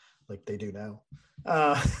like they do now.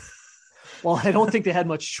 Well, I don't think they had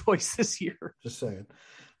much choice this year. Just saying.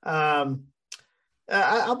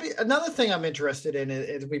 Another thing I'm interested in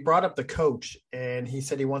is we brought up the coach, and he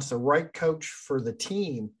said he wants the right coach for the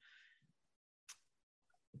team.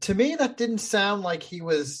 To me, that didn't sound like he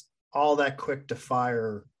was all that quick to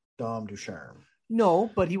fire Dom Ducharme. No,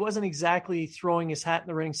 but he wasn't exactly throwing his hat in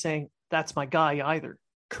the ring saying, that's my guy either.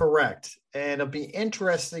 Correct. And it'll be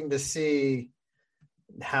interesting to see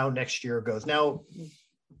how next year goes. Now,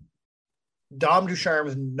 Dom Ducharme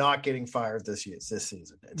is not getting fired this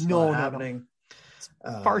season. It's not happening.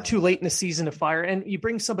 No. Far too late in the season to fire. And you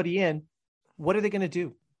bring somebody in, what are they going to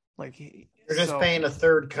do? You're just paying a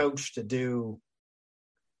third coach to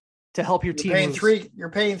help your team. You're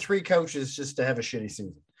paying 3 coaches just to have a shitty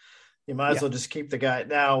season. You might as well just keep the guy.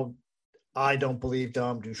 Now, I don't believe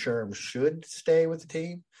Dom Ducharme should stay with the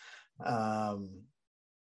team.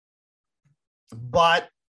 But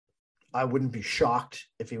I wouldn't be shocked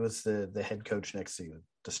if he was the head coach next season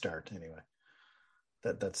to start anyway.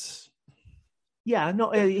 That's. Yeah,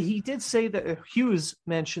 no, he did say that Hughes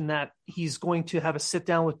mentioned that he's going to have a sit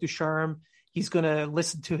down with Ducharme. He's going to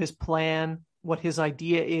listen to his plan, what his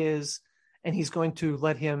idea is, and he's going to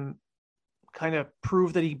let him kind of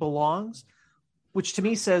prove that he belongs, which to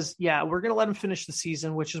me says, yeah, we're going to let him finish the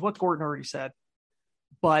season, which is what Gordon already said.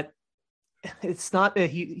 But it's not that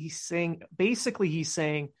he's saying, basically he's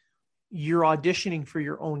saying you're auditioning for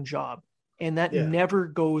your own job. And that never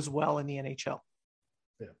goes well in the NHL.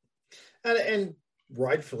 Yeah. And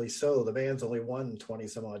rightfully so. The man's only won 20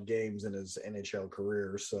 some odd games in his NHL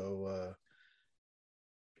career. So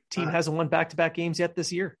team hasn't won back-to-back games yet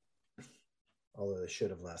this year. Although they should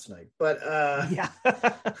have last night. But yeah.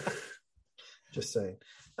 Just saying.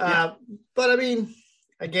 But I mean,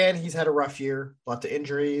 again, he's had a rough year, lots of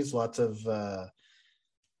injuries, lots of I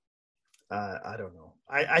don't know.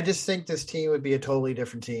 I just think this team would be a totally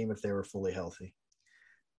different team if they were fully healthy.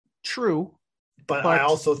 True. But I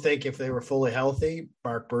also think if they were fully healthy,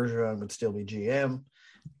 Marc Bergeron would still be GM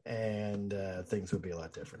and things would be a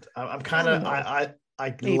lot different. I'm kind of I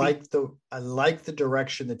like the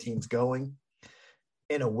direction the team's going.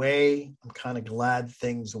 In a way, I'm kind of glad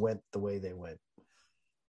things went the way they went.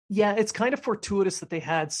 Yeah, it's kind of fortuitous that they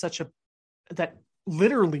had that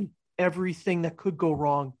literally everything that could go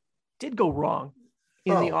wrong did go wrong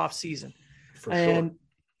in the off season. And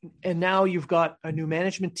now you've got a new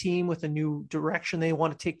management team with a new direction they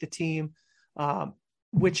want to take the team,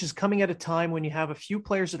 which is coming at a time when you have a few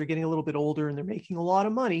players that are getting a little bit older and they're making a lot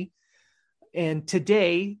of money. And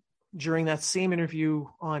today, during that same interview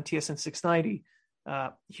on TSN 690,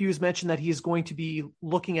 Hughes mentioned that he is going to be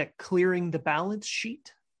looking at clearing the balance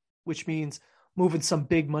sheet, which means moving some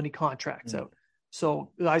big money contracts out. So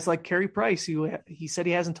guys like Carey Price, he said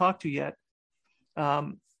he hasn't talked to yet,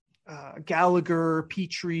 Gallagher,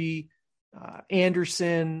 Petrie,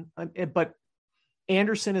 Anderson, but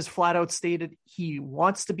Anderson has flat out stated he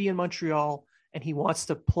wants to be in Montreal and he wants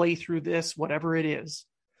to play through this, whatever it is.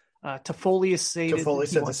 Toffoli has said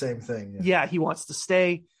the same thing. Yeah, he wants to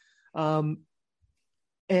stay. And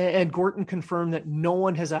Gorton confirmed that no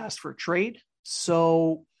one has asked for a trade.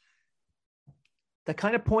 So that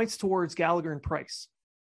kind of points towards Gallagher and Price.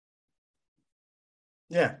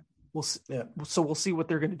 Yeah. So we'll see what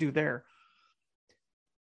they're going to do there.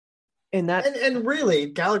 And really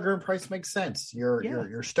Gallagher and Price makes sense.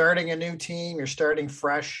 You're starting a new team. You're starting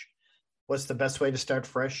fresh. What's the best way to start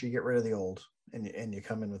fresh? You get rid of the old and you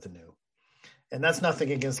come in with the new. And that's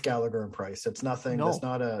nothing against Gallagher and Price. It's nothing. No.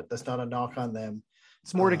 That's not a knock on them.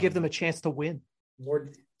 It's more to give them a chance to win. More,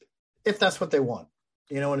 if that's what they want.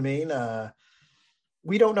 You know what I mean?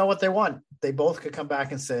 We don't know what they want. They both could come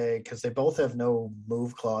back and say, because they both have no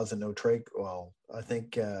move clause and no trade. Well, I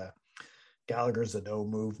think Gallagher's a no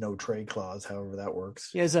move, no trade clause, however that works.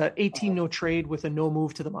 He has a 18 no trade with a no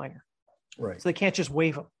move to the minor. Right. So they can't just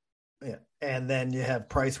waive him. Yeah. And then you have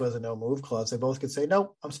Price with a no move clause. They both could say,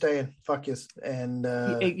 nope, I'm staying. Fuck you. And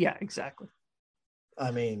yeah, exactly. I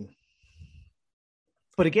mean,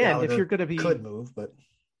 but again, Gallagher if you're going to be could move, but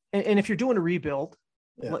and if you're doing a rebuild,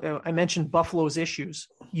 I mentioned Buffalo's issues.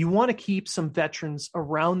 You want to keep some veterans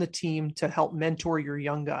around the team to help mentor your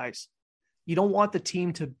young guys. You don't want the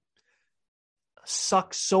team to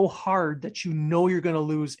suck so hard that you know you're going to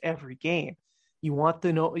lose every game. You want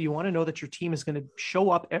to know that your team is going to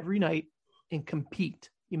show up every night and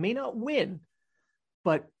compete. You may not win,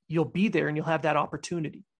 but you'll be there and you'll have that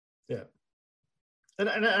opportunity. Yeah.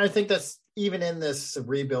 And I think that's even in this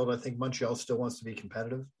rebuild, I think Montreal still wants to be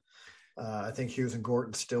competitive. I think Hughes and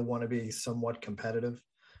Gorton still want to be somewhat competitive.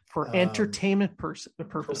 For entertainment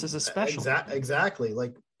purposes, especially. Exactly.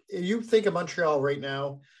 Like you think of Montreal right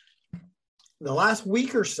now, the last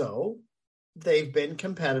week or so, they've been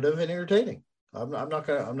competitive and entertaining. I'm not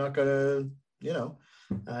gonna,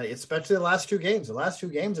 especially the last two games. The last two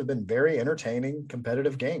games have been very entertaining,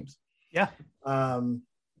 competitive games. Yeah.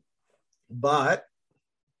 But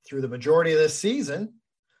through the majority of this season,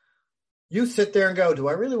 you sit there and go, do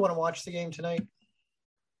I really want to watch the game tonight?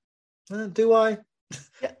 Do I?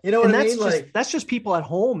 Yeah. You know what I mean? That's just people at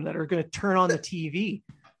home that are going to turn on the TV.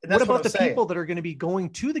 What about the people that are going to be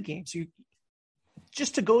going to the games?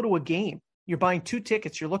 Just to go to a game, you're buying 2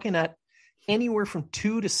 tickets. You're looking at anywhere from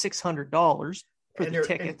 $200 to $600. for the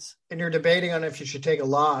tickets. And you're debating on if you should take a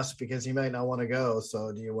loss because you might not want to go.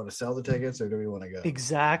 So do you want to sell the tickets or do we want to go?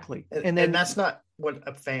 Exactly. And that's not what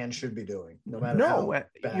a fan should be doing, no matter how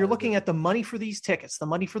bad you're looking at the money for these tickets, the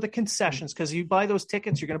money for the concessions, because you buy those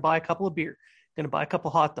tickets, you're going to buy a couple of beer, you're going to buy a couple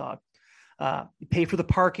of hot dog. You pay for the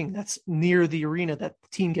parking that's near the arena that the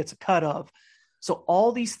team gets a cut of. So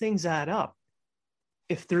all these things add up.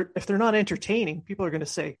 If they're not entertaining, people are going to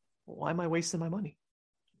say, well, why am I wasting my money?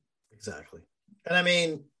 Exactly. And I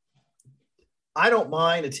mean, I don't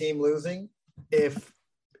mind a team losing if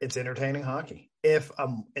it's entertaining hockey, if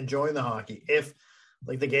I'm enjoying the hockey, if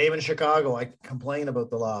like the game in Chicago, I complain about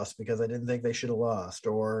the loss because I didn't think they should have lost,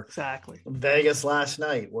 or exactly Vegas last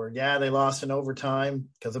night where, they lost in overtime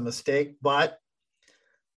because of a mistake, but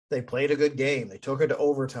they played a good game. They took it to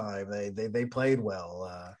overtime. They played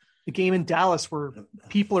well. The game in Dallas where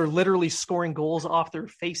people are literally scoring goals off their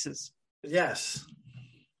faces. Yes.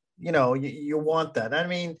 You want that. I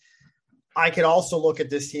mean, I could also look at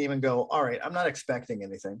this team and go, all right, I'm not expecting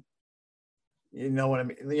anything. You know what I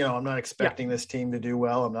mean? I'm not expecting this team to do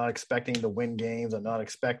well. I'm not expecting to win games. I'm not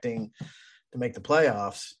expecting to make the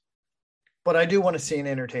playoffs. But I do want to see an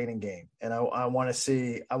entertaining game. And I want to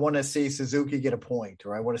see Suzuki get a point,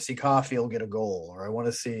 or I want to see Caulfield get a goal, or I want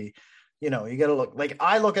to see, you got to look. Like,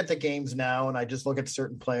 I look at the games now and I just look at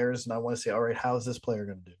certain players and I want to see, all right, how is this player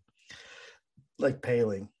going to do? Like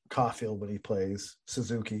Paling, Caulfield when he plays,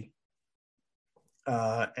 Suzuki.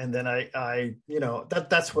 And then I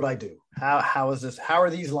that's what I do. How is this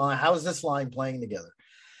line playing together?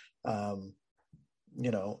 And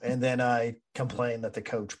then I complain that the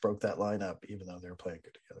coach broke that line up, even though they were playing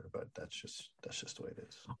good together. But that's just the way it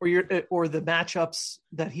is. Or the matchups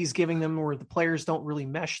that he's giving them, or the players don't really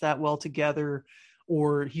mesh that well together,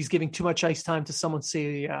 or he's giving too much ice time to someone,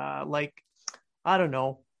 say like, I don't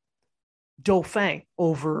know, Dauphin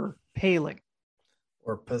over Paling.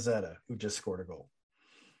 Or Pezzetta, who just scored a goal.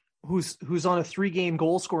 Who's on a 3-game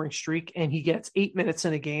goal scoring streak, and he gets 8 minutes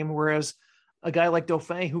in a game, whereas a guy like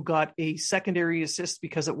Dauphin, who got a secondary assist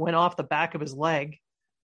because it went off the back of his leg,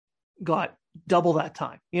 got double that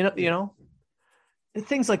time.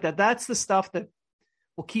 Things like that. That's the stuff that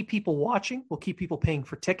will keep people watching, will keep people paying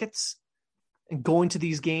for tickets and going to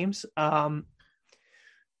these games. And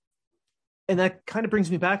that kind of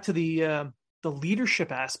brings me back to the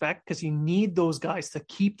leadership aspect, because you need those guys to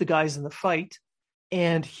keep the guys in the fight.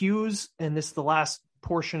 And Hughes, and this is the last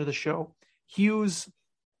portion of the show, Hughes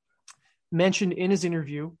mentioned in his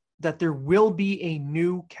interview that there will be a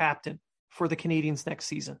new captain for the Canadiens next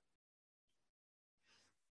season.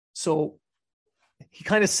 So he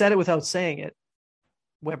kind of said it without saying it.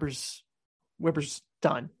 Weber's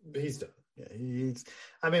done. He's done.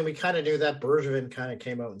 Yeah, we kind of knew that. Bergevin kind of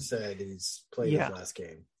came out and said he's played his last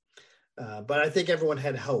game. But I think everyone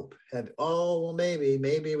had hope.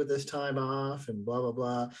 Maybe with this time off and blah, blah,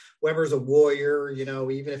 blah. Weber's a warrior,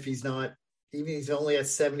 even if he's only at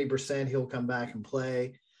 70%, he'll come back and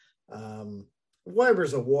play.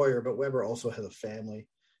 Weber's a warrior, but Weber also has a family.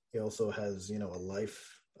 He also has, a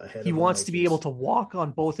life ahead of him. He wants to be able to walk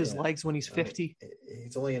on both his legs when he's 50.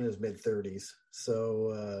 He's only in his mid-30s.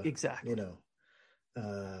 So, exactly.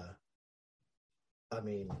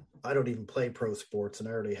 I don't even play pro sports, and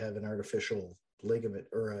I already have an artificial ligament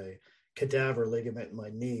or a cadaver ligament in my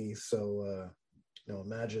knee. So,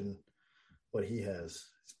 imagine what he has.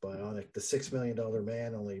 It's bionic. The $6 million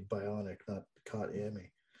man, only bionic, not caught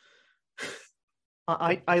Emmy.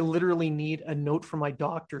 I literally need a note from my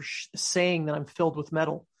doctor saying that I'm filled with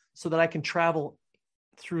metal so that I can travel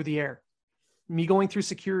through the air. Me going through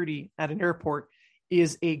security at an airport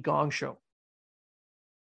is a gong show.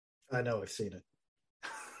 I know. I've seen it.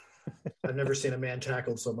 I've never seen a man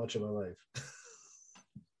tackled so much in my life.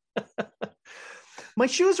 My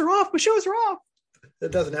shoes are off.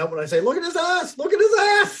 It doesn't help when I say, look at his ass. Look at his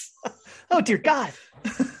ass. Oh, dear God.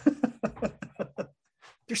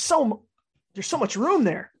 There's so much room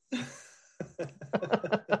there. Is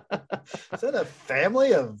that a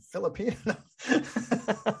family of Filipinos?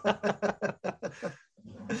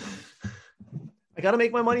 I got to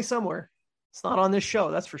make my money somewhere. It's not on this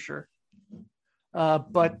show, that's for sure. So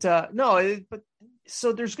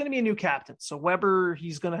there's going to be a new captain. So Weber,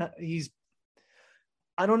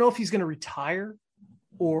 I don't know if he's going to retire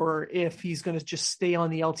or if he's going to just stay on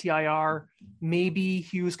the LTIR. Maybe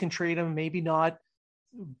Hughes can trade him, maybe not.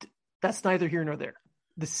 That's neither here nor there.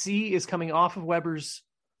 The C is coming off of Weber's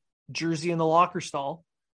jersey in the locker stall,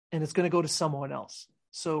 and it's going to go to someone else.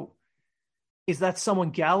 So is that someone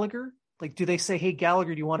Gallagher? Like, do they say, hey,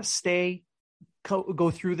 Gallagher, do you want to stay,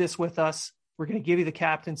 go through this with us? We're going to give you the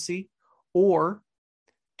captaincy. Or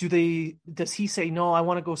does he say, no, I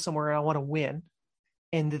want to go somewhere. I want to win.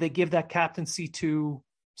 And do they give that captaincy to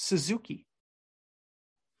Suzuki?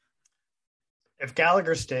 If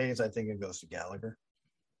Gallagher stays, I think it goes to Gallagher.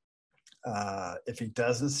 If he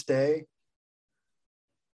doesn't stay,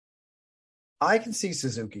 I can see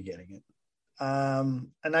Suzuki getting it.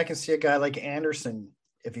 And I can see a guy like Anderson,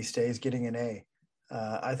 if he stays, getting an A.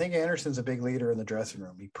 I think Anderson's a big leader in the dressing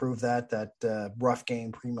room. He proved that rough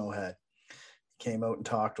game Primo had. He came out and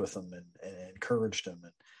talked with him and encouraged him.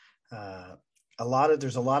 And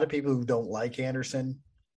there's a lot of people who don't like Anderson.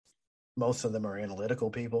 Most of them are analytical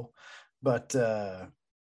people, but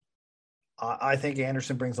I think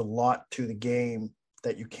Anderson brings a lot to the game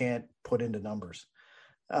that you can't put into numbers.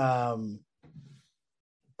 But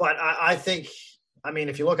I think,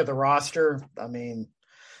 if you look at the roster,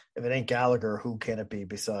 if it ain't Gallagher, who can it be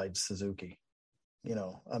besides Suzuki?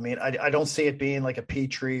 I don't see it being like a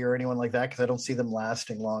Petrie or anyone like that, because I don't see them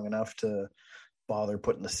lasting long enough to bother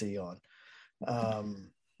putting the C on.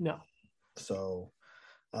 No. So,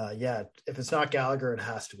 if it's not Gallagher, it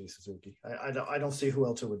has to be Suzuki. I don't see who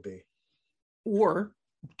else it would be. Or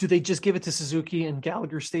do they just give it to Suzuki and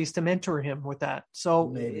Gallagher stays to mentor him with that? So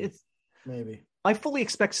maybe. I fully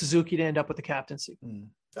expect Suzuki to end up with the captaincy.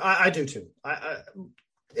 I do too. I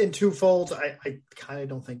in two folds, I kind of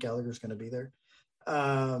don't think Gallagher's going to be there.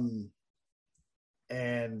 And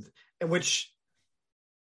which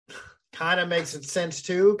kind of makes it sense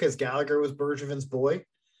too, because Gallagher was Bergevin's boy.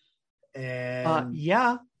 And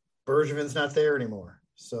Bergevin's not there anymore.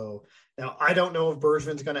 So now I don't know if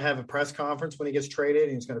Bergevin's going to have a press conference when he gets traded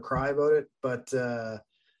and he's going to cry about it, but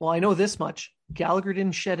well, I know this much. Gallagher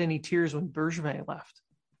didn't shed any tears when Bergevin left.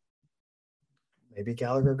 Maybe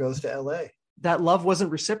Gallagher goes to LA. That love wasn't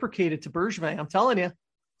reciprocated to Bergevin. I'm telling you.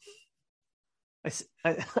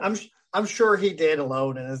 I'm sure he did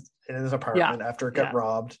alone in his apartment after it got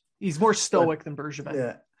robbed. He's more stoic than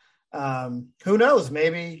Bergevin. Yeah. Who knows?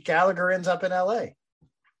 Maybe Gallagher ends up in LA.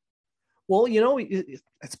 Well,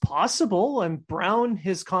 it's possible. And Brown,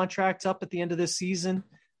 his contract's up at the end of this season.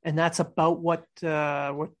 And that's about what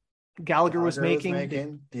Gallagher was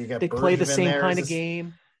making. They play the same kind of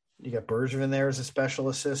game. You got Bergevin there as a special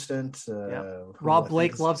assistant. Rob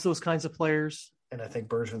Blake loves those kinds of players. And I think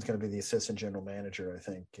Bergevin's going to be the assistant general manager,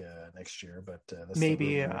 next year. But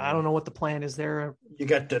maybe. I don't know what the plan is there. You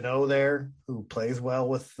got Deneau there, who plays well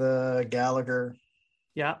with Gallagher.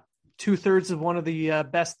 Yeah. 2/3 of one of the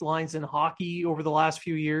best lines in hockey over the last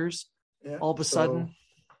few years. Yeah, all of a sudden.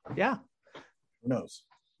 Yeah. Who knows?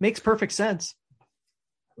 Makes perfect sense.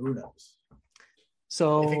 Who knows?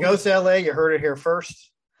 So if he goes to LA, you heard it here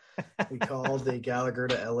first. We called the Gallagher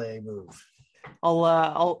to LA move.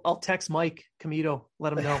 I'll text Mike Comito,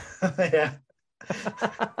 let him know. Yeah.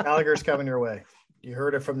 Gallagher's coming your way. You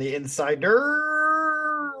heard it from the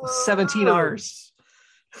insider. 17 hours.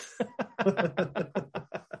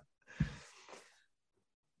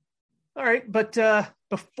 All right, but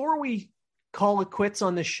before we call it quits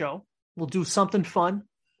on this show, we'll do something fun.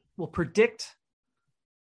 We'll predict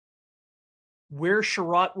where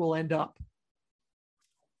Sherratt will end up.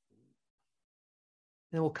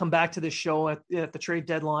 And we'll come back to this show at the trade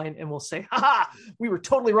deadline and we'll say, we were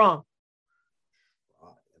totally wrong.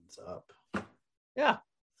 Ends up. Yeah.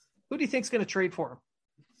 Who do you think's going to trade for him?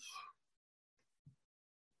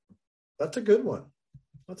 That's a good one.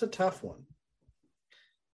 That's a tough one.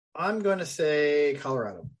 I'm going to say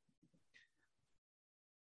Colorado.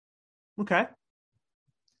 Okay.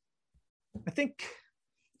 I think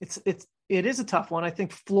it is a tough one. I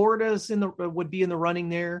think Florida's would be in the running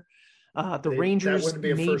there. Rangers. That wouldn't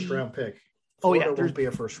be a first round pick. Florida won't be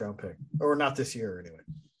a first round pick, or not this year anyway.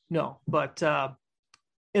 No, but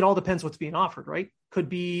it all depends what's being offered, right? Could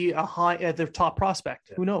be a high at their top prospect.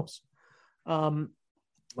 Yeah. Who knows?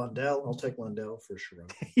 Lundell, I'll take Lundell for sure.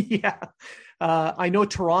 Yeah. I know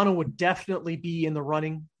Toronto would definitely be in the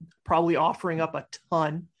running, probably offering up a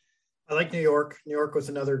ton. I like New York. New York was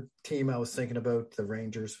another team I was thinking about. The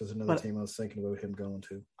Rangers was another team I was thinking about him going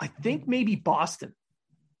to. I think maybe Boston.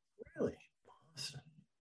 Really? Boston.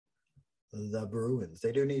 The Bruins.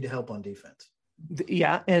 They do need help on defense.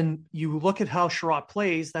 Yeah, and you look at how Sherratt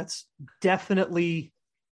plays, that's definitely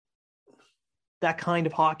that kind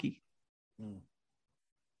of hockey.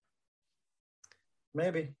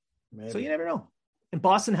 Maybe. So you never know. And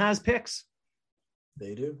Boston has picks.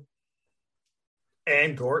 They do.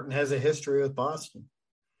 And Horton has a history with Boston.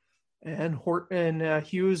 And Horton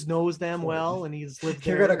Hughes knows them well, and he's lived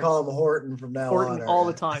there. You're going to call him Horton from now on. Horton all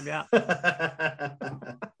the time, yeah.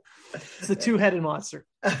 It's a two-headed monster.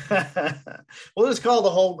 We'll just call the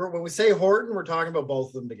whole group. When we say Horton, we're talking about both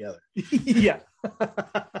of them together. Yeah.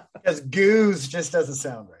 Because Goose just doesn't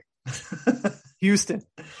sound right. Houston.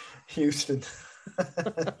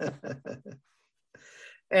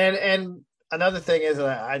 And another thing is,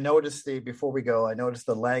 I noticed before we go, I noticed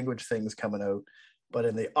the language things coming out, but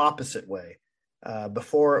in the opposite way.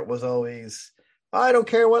 Before it was always, I don't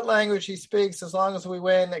care what language he speaks as long as we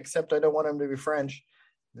win, except I don't want him to be French.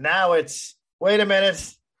 Now it's, wait a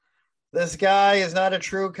minute, this guy is not a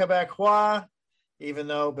true Quebecois, even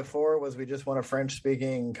though before it was we just want a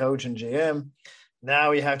French-speaking coach and GM.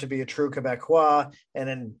 Now you have to be a true Quebecois,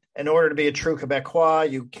 and in order to be a true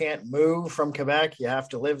Quebecois, you can't move from Quebec. You have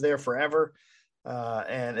to live there forever,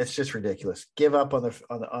 and it's just ridiculous. Give up on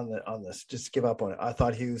this. Just give up on it. I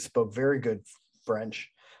thought he spoke very good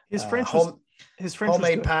French. His French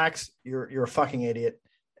homemade packs. You're a fucking idiot,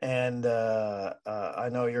 and I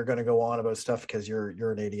know you're going to go on about stuff because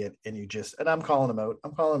you're an idiot, and I'm calling him out.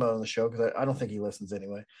 I'm calling him out on the show because I don't think he listens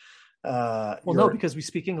anyway. No, because we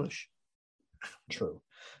speak English. True.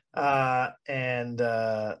 Your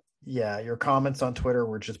comments on Twitter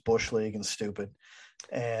were just Bush League and stupid.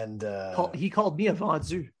 And he called me a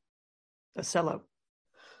vendu, a sellout.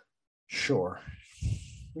 Sure.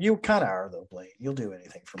 You kind of are, though, Blaine. You'll do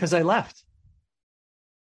anything for me. Because I left.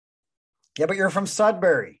 Yeah, but you're from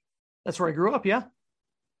Sudbury. That's where I grew up, yeah.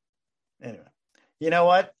 Anyway. You know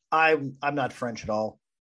what? I'm not French at all.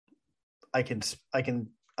 I can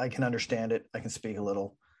understand it. I can speak a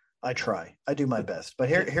little. I try. I do my best. But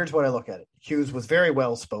here's what I look at it. Hughes was very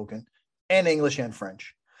well spoken, and English and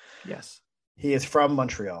French. Yes. He is from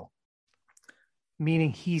Montreal.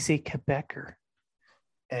 Meaning he's a Quebecer.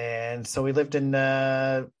 And so he lived in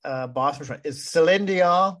Boston. Is Celine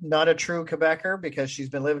Dion not a true Quebecer because she's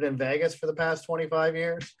been living in Vegas for the past 25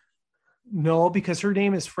 years? No, because her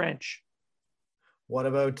name is French. What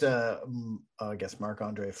about, I guess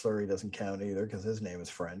Marc-Andre Fleury doesn't count either because his name is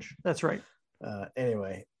French. That's right.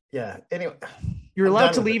 Anyway, you're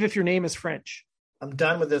allowed to leave if your name is French. I'm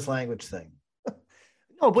done with this language thing.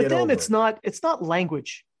 No, but then it's not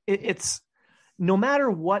language. It's no matter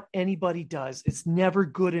what anybody does, it's never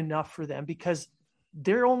good enough for them because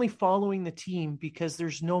they're only following the team because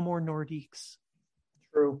there's no more Nordiques.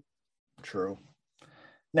 True.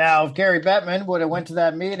 Now, if Gary Bettman would have went to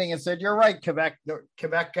that meeting and said, "You're right,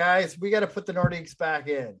 Quebec guys, we got to put the Nordiques back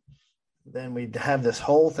in," then we'd have this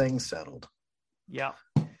whole thing settled. Yeah.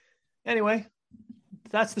 Anyway,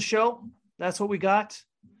 that's the show. That's what we got.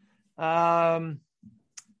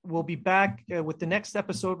 We'll be back with the next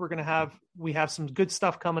episode. We have some good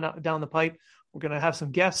stuff coming up down the pipe. We're going to have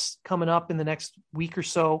some guests coming up in the next week or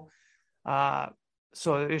so.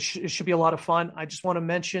 So it should be a lot of fun. I just want to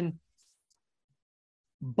mention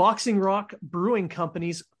Boxing Rock Brewing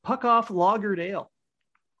Company's Puck Off Lagered Ale.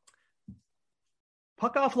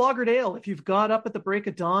 Puck Off Lagered Ale. If you've got up at the break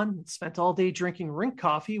of dawn and spent all day drinking rink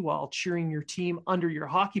coffee while cheering your team under your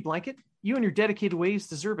hockey blanket, you and your dedicated waves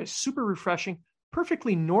deserve a super refreshing,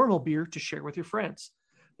 perfectly normal beer to share with your friends.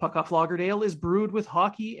 Puck Off Lagered Ale is brewed with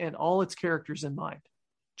hockey and all its characters in mind.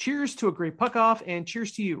 Cheers to a great Puck Off, and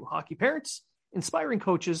cheers to you, hockey parents, inspiring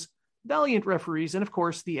coaches, valiant referees, and of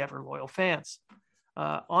course, the ever loyal fans.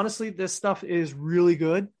 Honestly, this stuff is really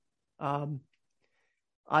good.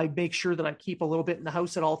 I make sure that I keep a little bit in the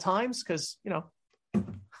house at all times because,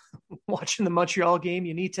 watching the Montreal game,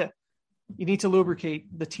 you need to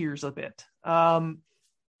lubricate the tears a bit.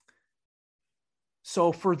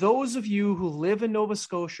 So for those of you who live in Nova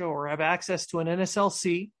Scotia or have access to an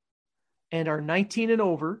NSLC and are 19 and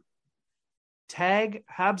over, tag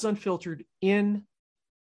Habs Unfiltered in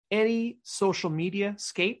any social media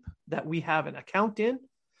scape that we have an account in: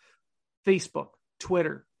 Facebook,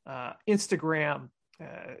 Twitter, Instagram,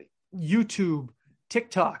 YouTube,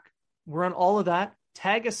 TikTok. We're on all of that.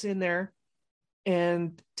 Tag us in there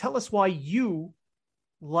and tell us why you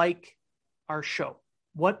like our show.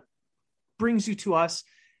 What brings you to us?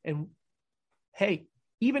 And hey,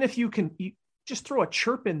 even if you just throw a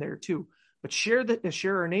chirp in there too, but share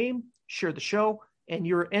our name, share the show, and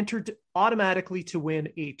you're entered automatically to win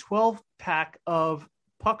a 12-pack of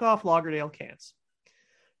Puck Off Lagered Ale cans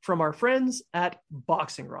from our friends at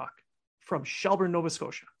Boxing Rock from Shelburne, Nova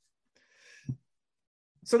Scotia.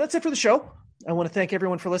 So that's it for the show. I want to thank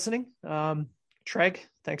everyone for listening. Treg,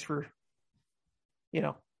 thanks for,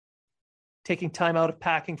 taking time out of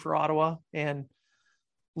packing for Ottawa and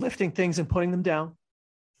lifting things and putting them down.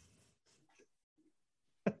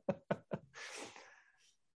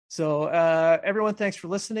 So everyone, thanks for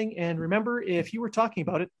listening. And remember, if you were talking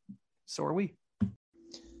about it, so are we.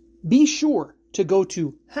 Be sure to go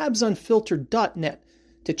to habsunfiltered.net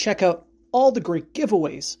to check out all the great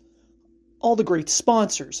giveaways, all the great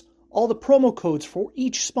sponsors, all the promo codes for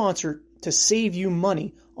each sponsor to save you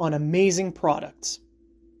money on amazing products.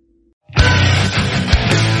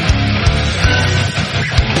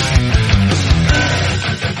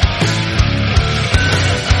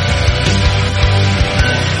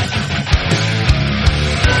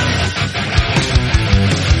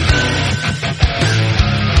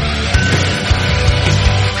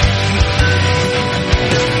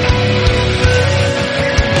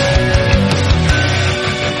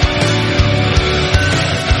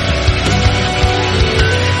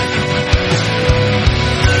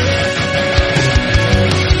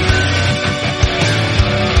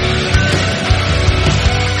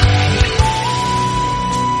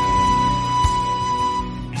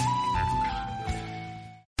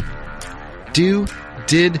 Do,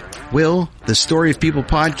 Did, Will, the Story of People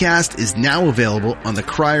podcast is now available on the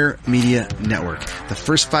Crier Media Network. The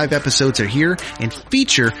first 5 episodes are here and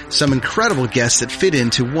feature some incredible guests that fit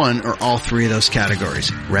into one or all 3 of those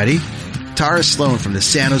categories. Ready? Tara Sloan from the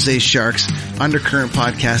San Jose Sharks Undercurrent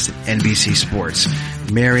podcast at NBC Sports.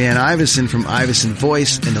 Marianne Iveson from Iveson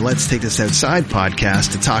Voice and the Let's Take This Outside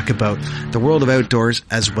podcast to talk about the world of outdoors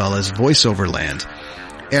as well as voiceover land.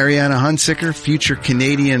 Ariana Hunsicker, future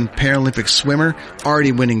Canadian Paralympic swimmer,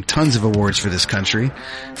 already winning tons of awards for this country.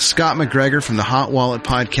 Scott McGregor from the Hot Wallet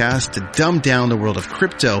podcast to dumb down the world of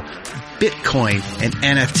crypto, Bitcoin, and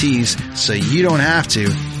NFTs so you don't have to.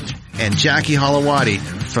 And Jackie Holowati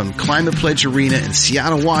from Climate Pledge Arena in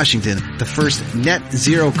Seattle, Washington, the first net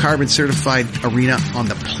zero carbon certified arena on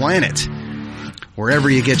the planet. Wherever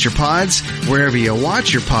you get your pods, wherever you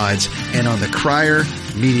watch your pods, and on the Crier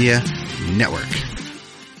Media Network.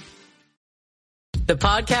 The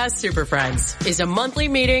Podcast Super Friends is a monthly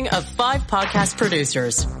meeting of 5 podcast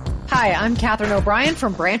producers. Hi, I'm Katherine O'Brien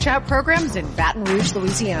from Branch Out Programs in Baton Rouge,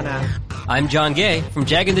 Louisiana. I'm John Gay from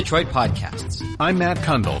Jag and Detroit Podcasts. I'm Matt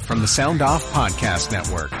Kundle from the Sound Off Podcast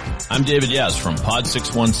Network. I'm David Yaz from Pod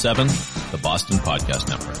 617, the Boston Podcast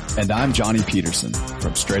Network. And I'm Johnny Peterson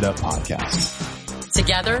from Straight Up Podcasts.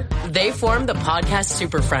 Together, they form the Podcast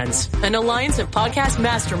Super Friends, an alliance of podcast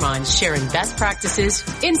masterminds sharing best practices,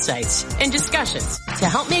 insights, and discussions to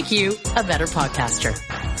help make you a better podcaster.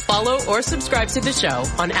 Follow or subscribe to the show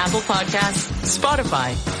on Apple Podcasts,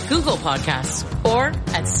 Spotify, Google Podcasts, or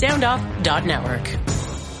at soundoff.network.